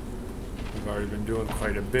time. We've already been doing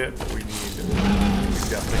quite a bit, but we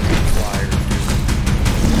definitely need flyers.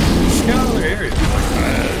 Scout other areas.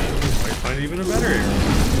 Might find even a better area.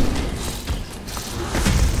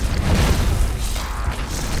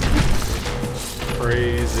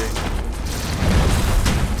 Crazy.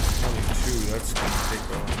 22, that's going to take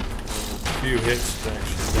a few hits to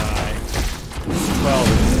actually die. 12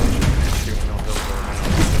 is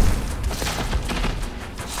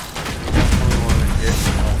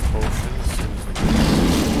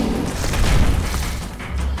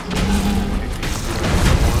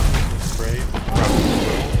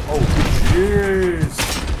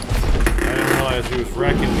he was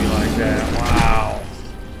wrecking me like that. Wow.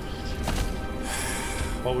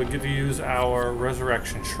 Well, we get to use our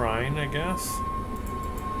resurrection shrine, I guess.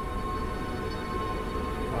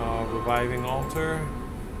 Reviving altar.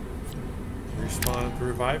 Respawn at the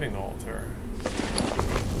reviving altar.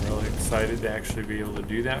 I'm really excited to actually be able to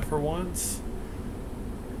do that for once.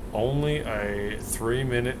 Only a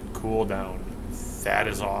 3-minute cooldown. That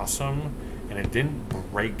is awesome. And it didn't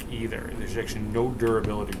break either. There's actually no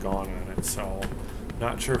durability gone on it, so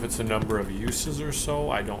not sure if it's a number of uses or so.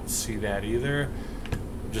 I don't see that either.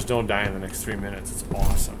 Just don't die in the next 3 minutes. It's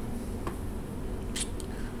awesome.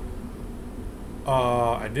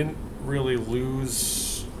 I didn't really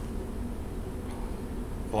lose.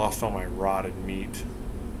 I lost all my rotted meat.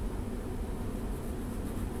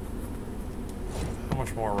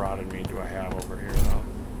 much more rotted meat do I have over here, though?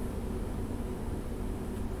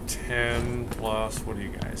 10 plus, what do you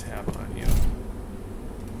guys have on you?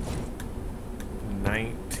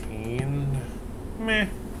 19? Meh.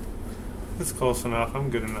 It's close enough. I'm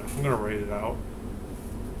good enough. I'm gonna rate it out.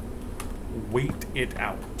 Wait it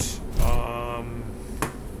out.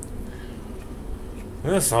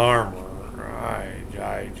 This armor,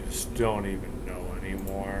 I just don't even know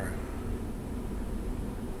anymore.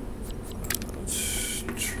 Let's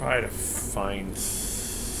try to find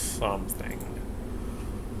something.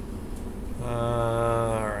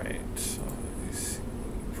 Alright, so let me see.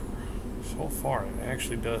 So far, it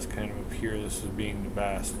actually does kind of appear this is being the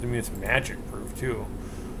best. I mean, it's magic proof too.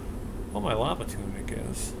 Well, my lava tunic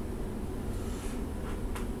is.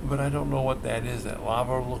 But I don't know what that is, that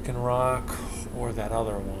lava looking rock or that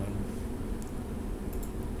other one.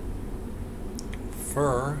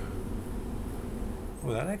 Fur.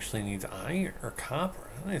 Oh, that actually needs iron or copper.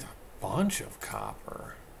 That needs a bunch of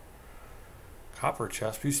copper. Copper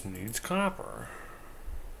chest piece needs copper.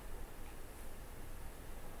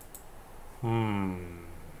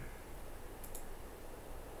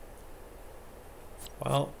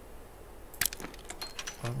 Well,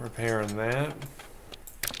 I'm repairing that.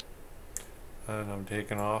 And I'm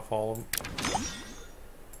taking off all of them.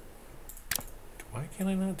 Why can't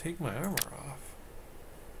I not take my armor off?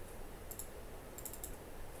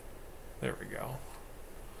 There we go.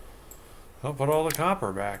 I'll put all the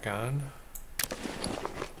copper back on.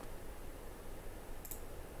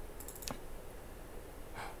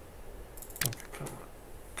 Okay, come on.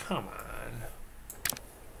 Come on.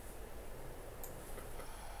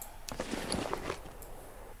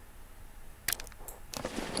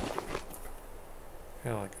 I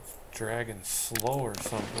feel like it's dragging slow or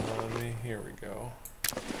something on me. Here we go.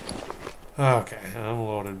 Okay, I'm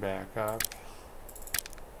loaded back up.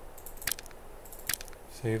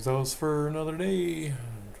 Save those for another day.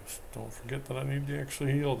 Just don't forget that I need to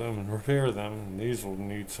actually heal them and repair them. And these will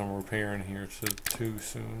need some repairing here too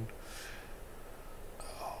soon.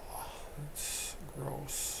 Oh, that's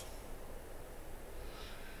gross.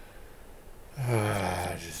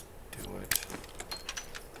 Just do it.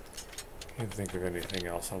 Can't think of anything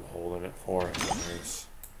else I'm holding it for.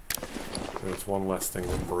 There's one less thing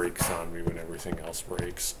that breaks on me when everything else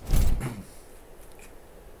breaks.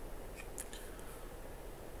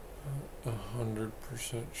 100%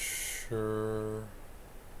 sure.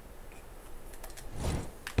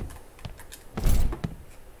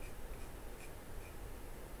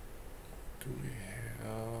 Do we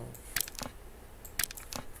have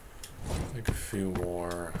like a few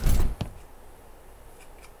more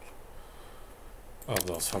of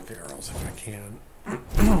those hook arrows if I can? That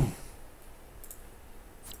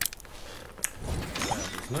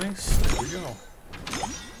was nice. There we go.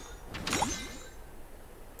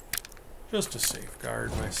 Just to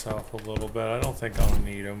safeguard myself a little bit. I don't think I'll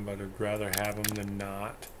need them, but I'd rather have them than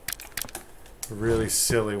not. Really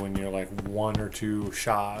silly when you're like 1 or 2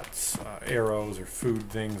 shots, arrows or food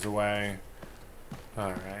things away.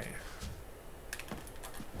 Alright.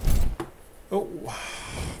 Oh,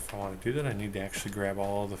 if I want to do that, I need to actually grab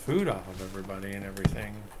all of the food off of everybody and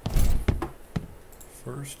everything.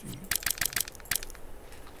 First eat.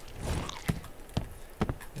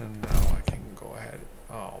 And now I can go ahead.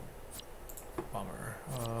 Oh, bummer.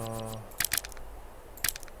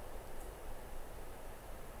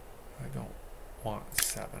 I don't want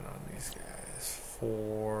 7 on these guys.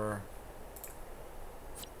 4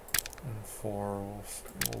 and 4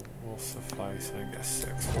 will suffice. I guess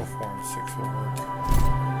 6. 4, 4, and 6 will work.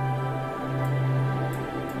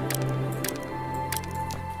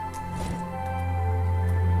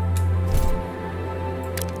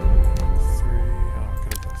 3. Oh, I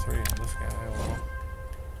could have put 3 on this guy. Well,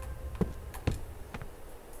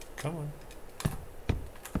 come on.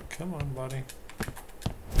 Come on, buddy.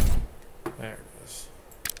 There it is.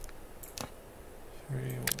 3,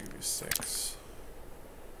 we'll give you 6.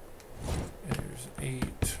 And here's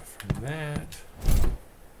 8 from that.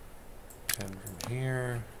 10 from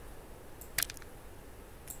here.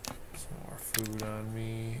 Some more food on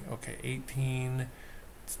me. Okay, 18.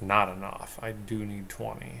 It's not enough. I do need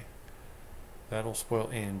 20. That'll spoil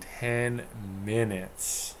in 10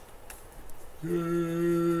 minutes.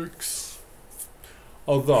 Yikes.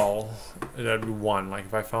 Although, that'd be 1. Like,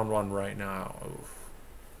 if I found one right now. Oof.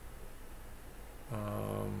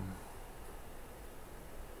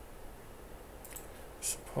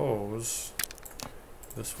 Suppose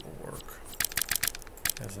this will work.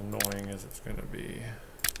 As annoying as it's going to be.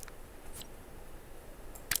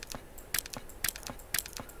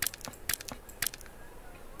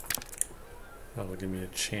 That'll give me a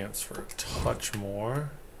chance for a touch more.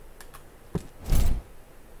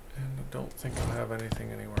 And I don't think I'll have anything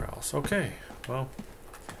anywhere else. Okay, well,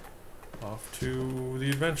 off to the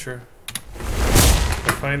adventure. If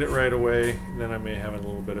I find it right away, then I may have a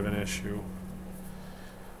little bit of an issue.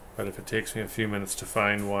 But if it takes me a few minutes to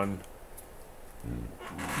find one,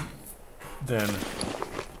 then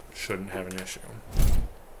shouldn't have an issue.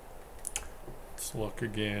 Let's look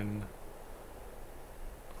again.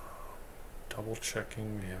 Double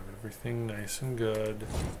checking we have everything nice and good.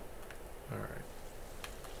 Alright.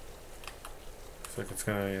 Looks like it's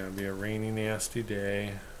gonna be a rainy, nasty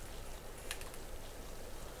day.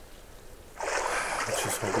 Let's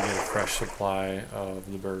just hope we get a fresh supply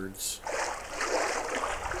of the birds.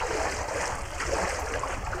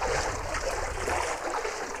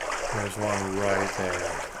 There's one right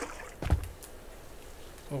there.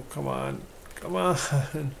 Oh, come on. Come on.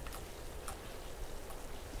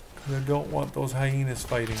 I don't want those hyenas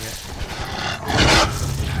fighting it.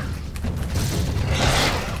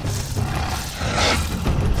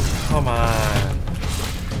 Come on.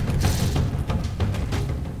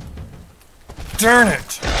 Darn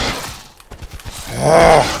it!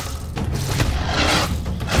 Oh.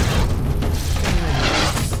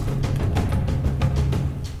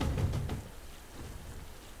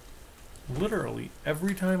 Literally,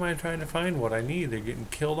 every time I'm trying to find what I need, they're getting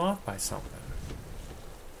killed off by something.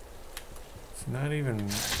 It's not even,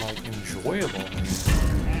 like, enjoyable.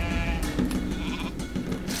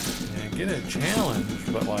 I get a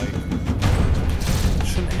challenge, but, like, it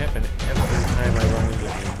shouldn't happen every time I run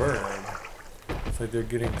into a bird. It's like they're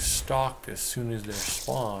getting stalked as soon as they're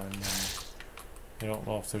spawned. And I don't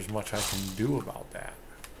know if there's much I can do about that.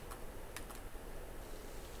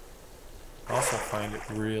 I also find it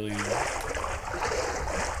really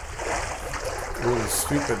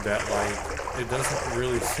stupid that, like, it doesn't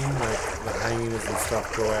really seem like the hyenas and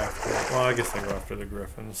stuff go after, well, I guess they go after the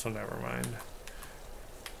griffins, so never mind.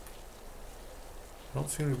 I don't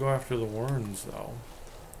seem to go after the warrens, though.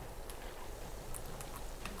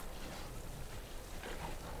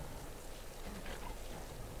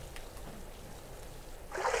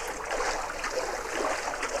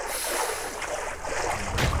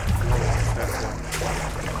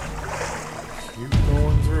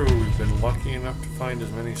 Lucky enough to find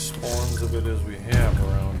as many spawns of it as we have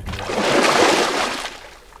around here.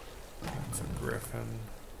 That's a griffin.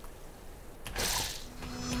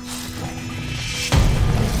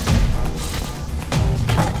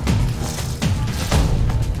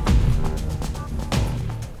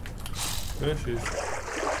 Fishes.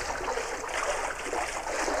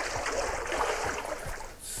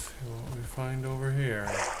 Let's see what we find over here.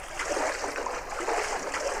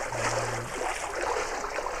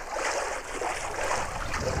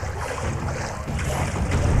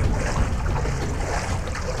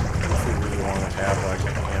 Have like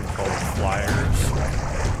a handful of flyers that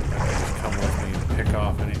can just come with me and pick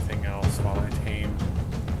off anything else while I tame.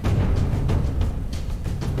 I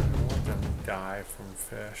want them to die from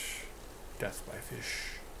fish. Death by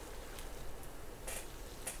fish.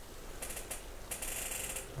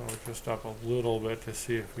 So just up a little bit to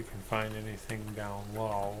see if we can find anything down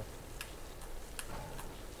low.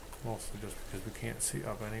 Mostly just because we can't see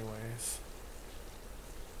up anyways.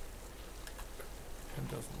 It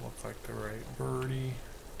doesn't look like the right birdie.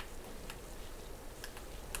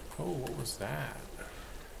 Oh, what was that?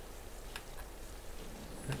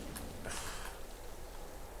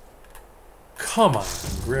 Come on,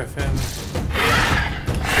 Griffin.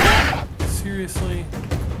 Seriously?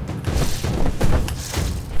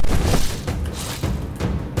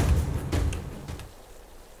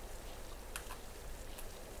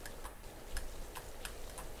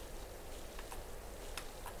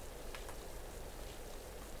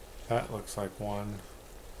 That looks like one.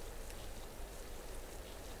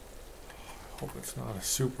 Hope it's not a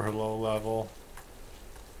super low level.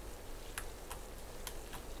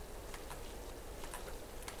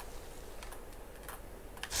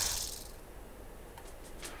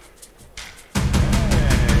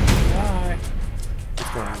 Hey, die. It's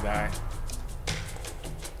going to die.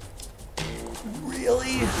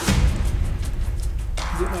 Really?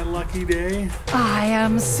 Is it my lucky day? I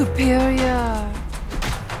am superior.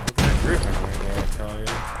 Griffin right there, I tell you.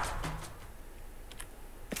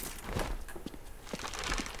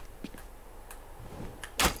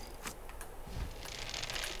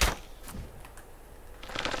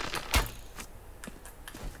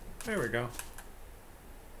 There we go.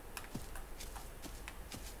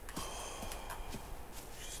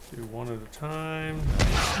 Just do one at a time.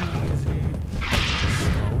 Easy.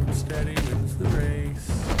 Slow and steady wins the race.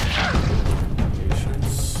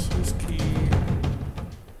 Patience is key.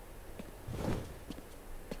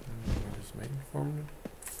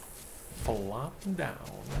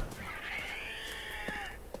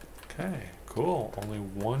 Okay, cool. Only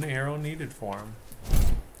one arrow needed for him.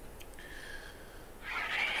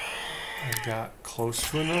 I've got close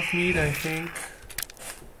to enough meat, I think.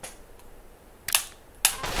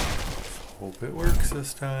 Hope it works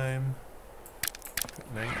this time.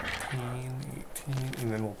 19, 18,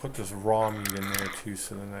 and then we'll put this raw meat in there too,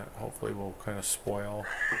 so then that hopefully will kind of spoil.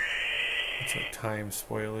 What's that time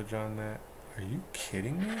spoilage on that? Are you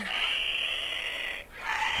kidding me?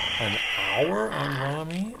 An hour on raw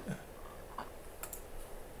meat?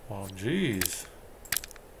 Well, geez.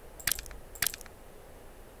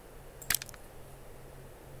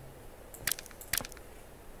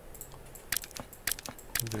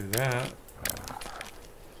 Do that.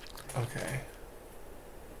 Okay.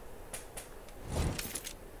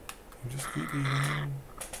 You just keep eating.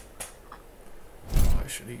 Oh, I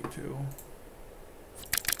should eat too.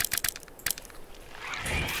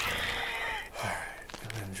 Alright,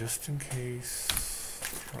 and then just in case,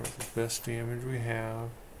 start with the best damage we have.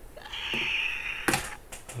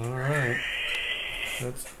 Alright.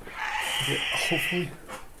 Let's get hopefully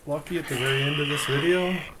lucky at the very end of this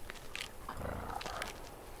video.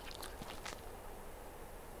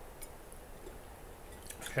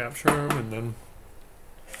 Capture him and then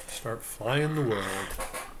start flying the world.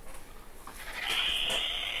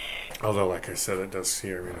 Although, like I said, it does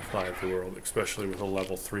scare me to fly the world, especially with a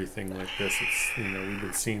level 3 thing like this. It's, you know, we've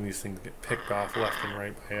been seeing these things get picked off left and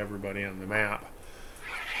right by everybody on the map.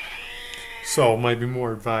 So it might be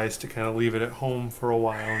more advised to kind of leave it at home for a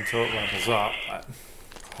while until it levels up. But,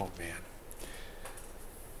 oh man.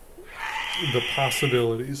 The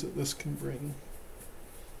possibilities that this can bring.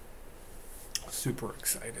 Super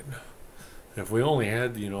excited. If we only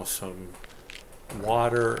had, you know, some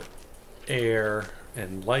water, air,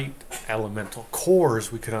 and light elemental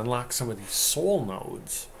cores, we could unlock some of these soul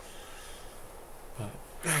nodes. But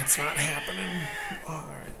that's not happening.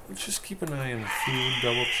 Alright, let's just keep an eye on the food,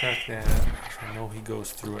 double check that. I know he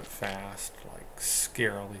goes through it fast, like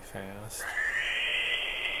scarily fast.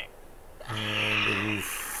 And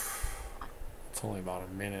oof, it's only about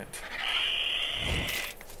a minute.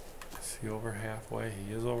 Is he over halfway?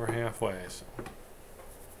 He is over halfway, so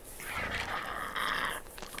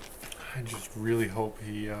I just really hope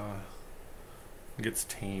he gets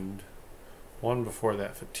tamed. 1, before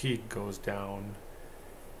that fatigue goes down,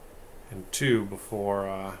 and 2,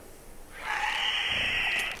 before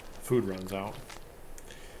food runs out.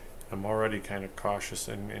 I'm already kind of cautious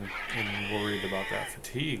and worried about that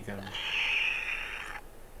fatigue. I'm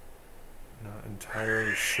not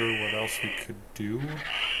entirely sure what else we could do.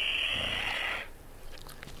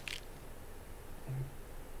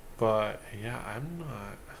 But yeah, I'm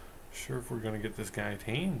not sure if we're going to get this guy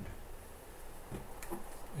tamed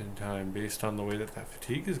in time based on the way that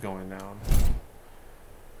fatigue is going down.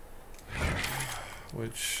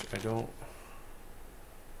 Which I don't...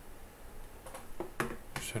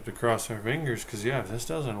 Just have to cross our fingers, because yeah, if this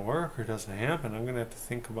doesn't work or doesn't happen, I'm going to have to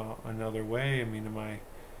think about another way. I mean,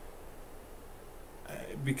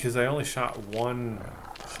 because I only shot 1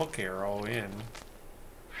 hook arrow in.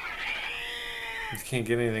 You can't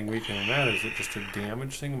get anything weaker than that. Is it just a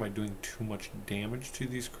damage thing? Am I doing too much damage to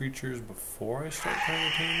these creatures before I start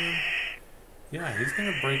trying to tame them? Yeah, he's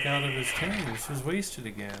going to break out of his tame. This is wasted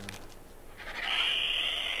again.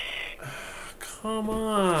 Come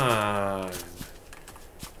on.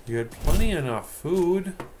 You had plenty enough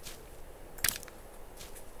food.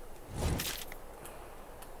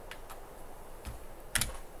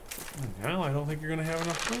 Now I don't think you're going to have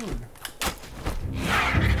enough food.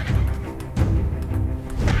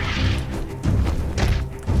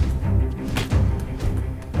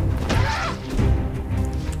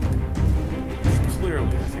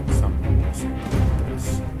 Clearly, I think something else about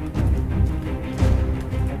this.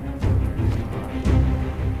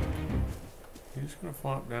 You just going to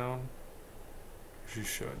flop down? She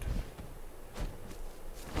should.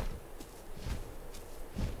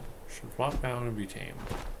 Should flop down and be tamed.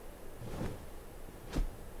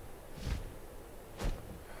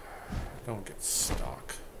 Don't get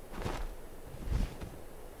stuck.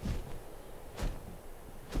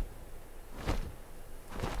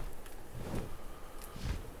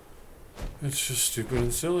 It's just stupid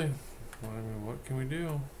and silly. I mean, what can we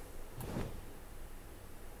do?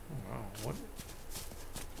 Wow, what?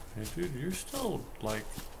 Hey, dude, you're still, like,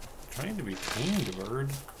 trying to be tamed,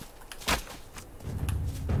 bird.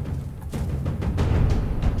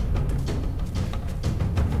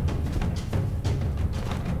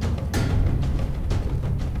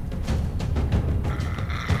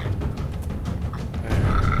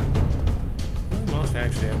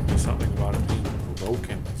 Actually have to do something about it being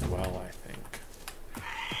broken as well, I think.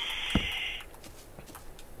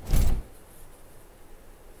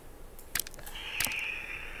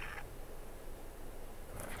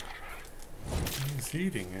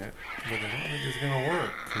 feeding it, but I don't think it's gonna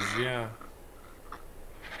work, because yeah.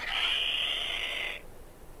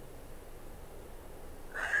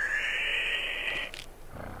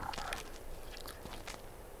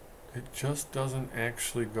 It just doesn't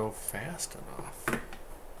actually go fast enough.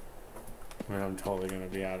 I mean, I'm totally gonna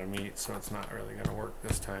be out of meat, so it's not really gonna work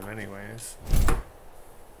this time anyways.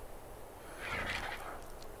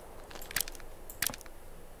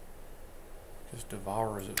 Just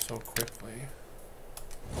devours it so quickly.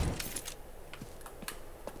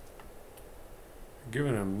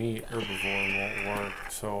 Giving a meat herbivore won't work,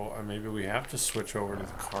 so maybe we have to switch over to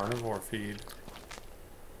the carnivore feed.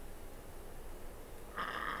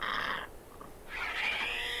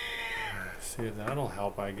 See, that'll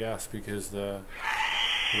help, I guess, because the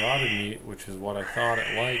rotted meat, which is what I thought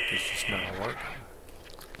it liked, is just not working.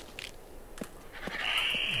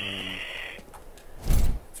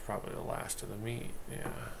 It's probably the last of the meat, yeah.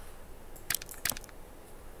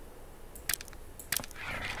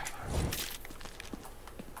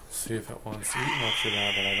 See if it wants to eat much of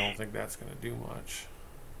that, but I don't think that's going to do much.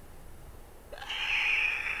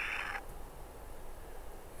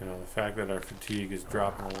 You know, the fact that our fatigue is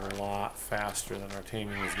dropping a lot faster than our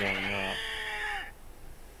taming is going up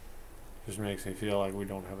just makes me feel like we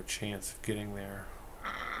don't have a chance of getting there.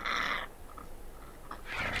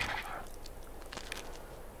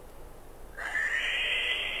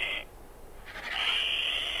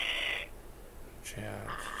 Chad,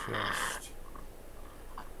 just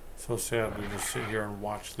so sad to just sit here and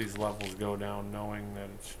watch these levels go down knowing that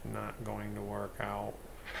it's not going to work out.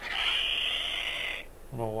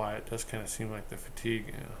 I don't know why, it does kind of seem like the fatigue,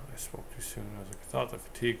 yeah, I spoke too soon. I thought the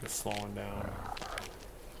fatigue was slowing down.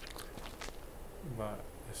 But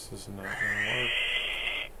this is not going to work.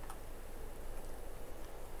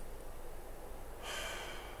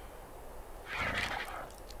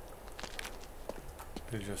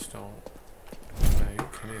 I just don't.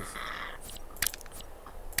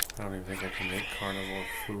 I don't even think I can make carnivore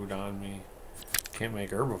food on me. Can't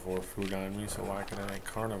make herbivore food on me, so why could I make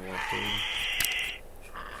carnivore food?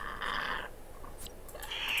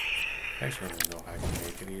 I actually don't know if I can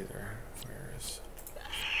make it either. Where is...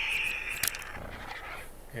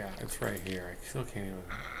 yeah, it's right here. I still can't even...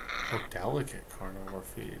 oh, delicate carnivore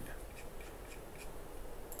feed.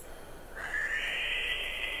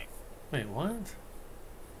 Wait, what?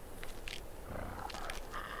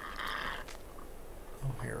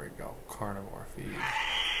 Oh, here we go. Carnivore feed.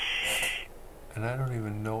 And I don't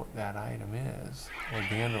even know what that item is. Or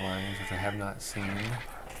dandelions, which I have not seen.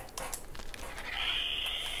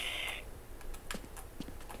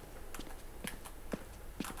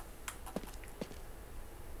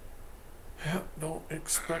 Yep, don't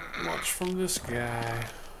expect much from this guy.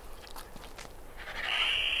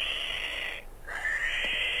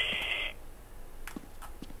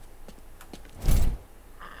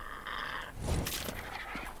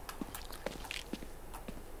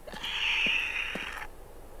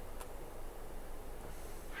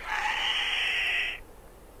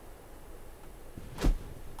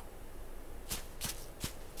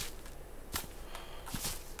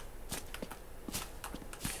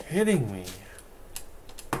 Kidding me.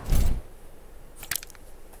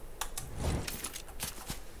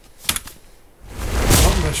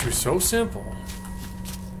 Something that should be so simple.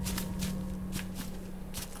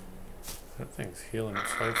 That thing's healing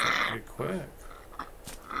itself up pretty quick.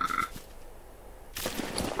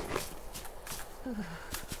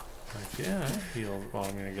 Like, yeah, it heals. Well,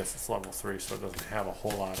 I mean, I guess it's level 3, so it doesn't have a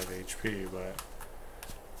whole lot of HP, but...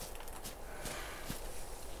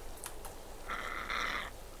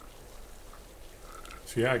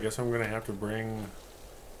 so yeah, I guess I'm gonna have to bring,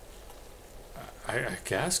 I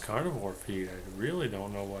guess, carnivore feed. I really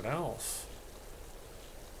don't know what else.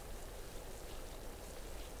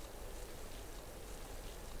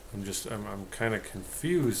 I'm kind of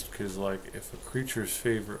confused, because like, if a creature's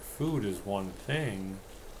favorite food is one thing,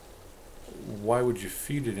 why would you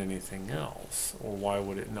feed it anything else? Or why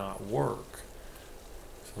would it not work?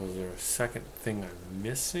 So is there a second thing I'm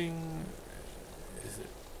missing? Is it...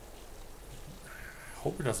 I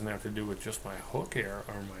hope it doesn't have to do with just my hook arrow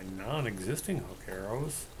or my non-existing hook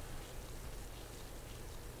arrows.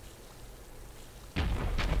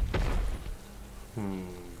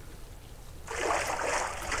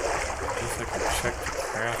 Guess I can check the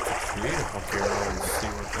craft to create a hook arrow and see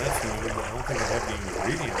what that's made, but I don't think I have the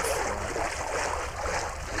ingredients for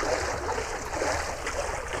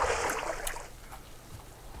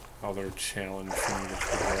it. Other challenge for me to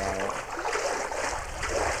figure out.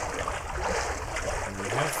 We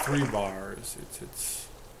have 3 bars. It's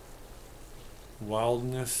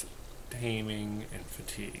wildness, taming, and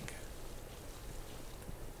fatigue.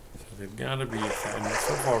 So they've got to be, and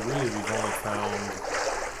so far really we've only found,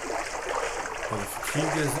 well, the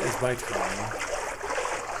fatigue is by time.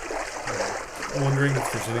 I'm wondering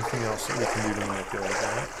if there's anything else that we can do to manipulate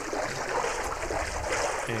that.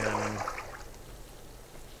 And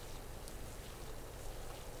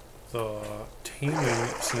the taming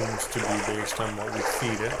seems to be based on what we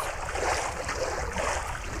feed it.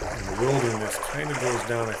 And the wilderness kind of goes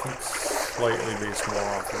down, I think, slightly based more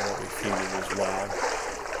off of what we feed it as well.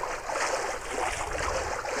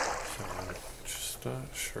 So I'm just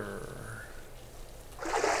not sure.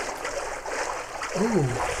 Ooh!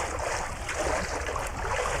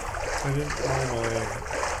 I didn't know my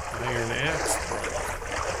iron axe broke.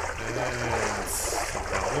 That's a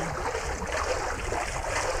problem.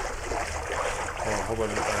 Oh, how about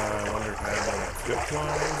I wonder if I have one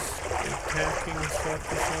equip-wise, attacking stuff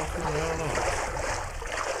or something? I don't know.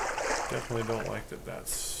 Definitely don't like that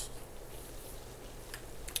that's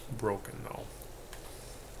broken though.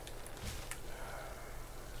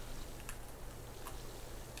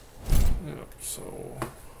 Yep, so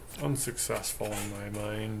unsuccessful in my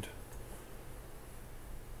mind.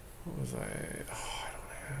 What was I? Oh,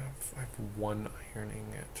 I have one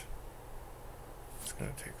ironing it. It's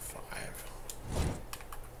gonna take 5.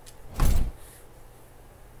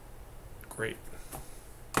 Great.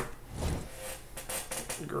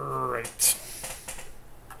 Great.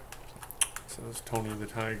 Says Tony the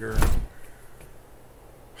Tiger.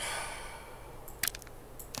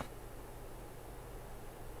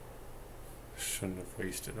 Shouldn't have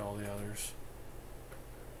wasted all the others.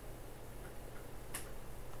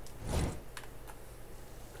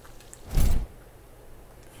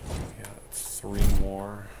 Yeah, it's 3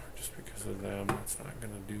 more. Just because of them, that's not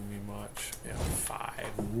going to do me much. Yeah,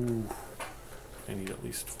 5. Ooh. I need at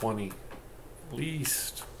least 20. At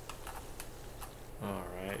least.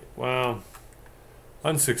 Alright, well,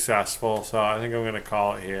 unsuccessful, so I think I'm going to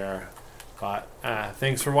call it here. But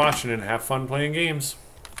thanks for watching and have fun playing games.